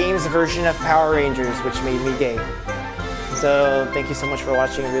this game's version of Power Rangers, which made me gay. So thank you so much for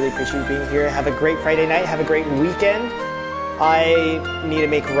watching. I really appreciate you being here. Have a great Friday night. Have a great weekend. I need to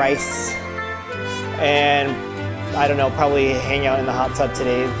make rice and, I don't know, probably hang out in the hot tub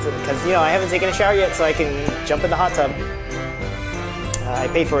today because, you know, I haven't taken a shower yet, so I can jump in the hot tub. I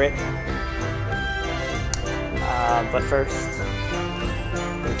pay for it. But first,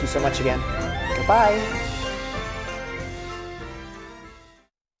 thank you so much again. Goodbye.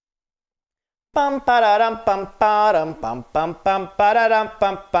 Pam pararam pam param pam pam pam pararam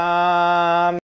pam pam.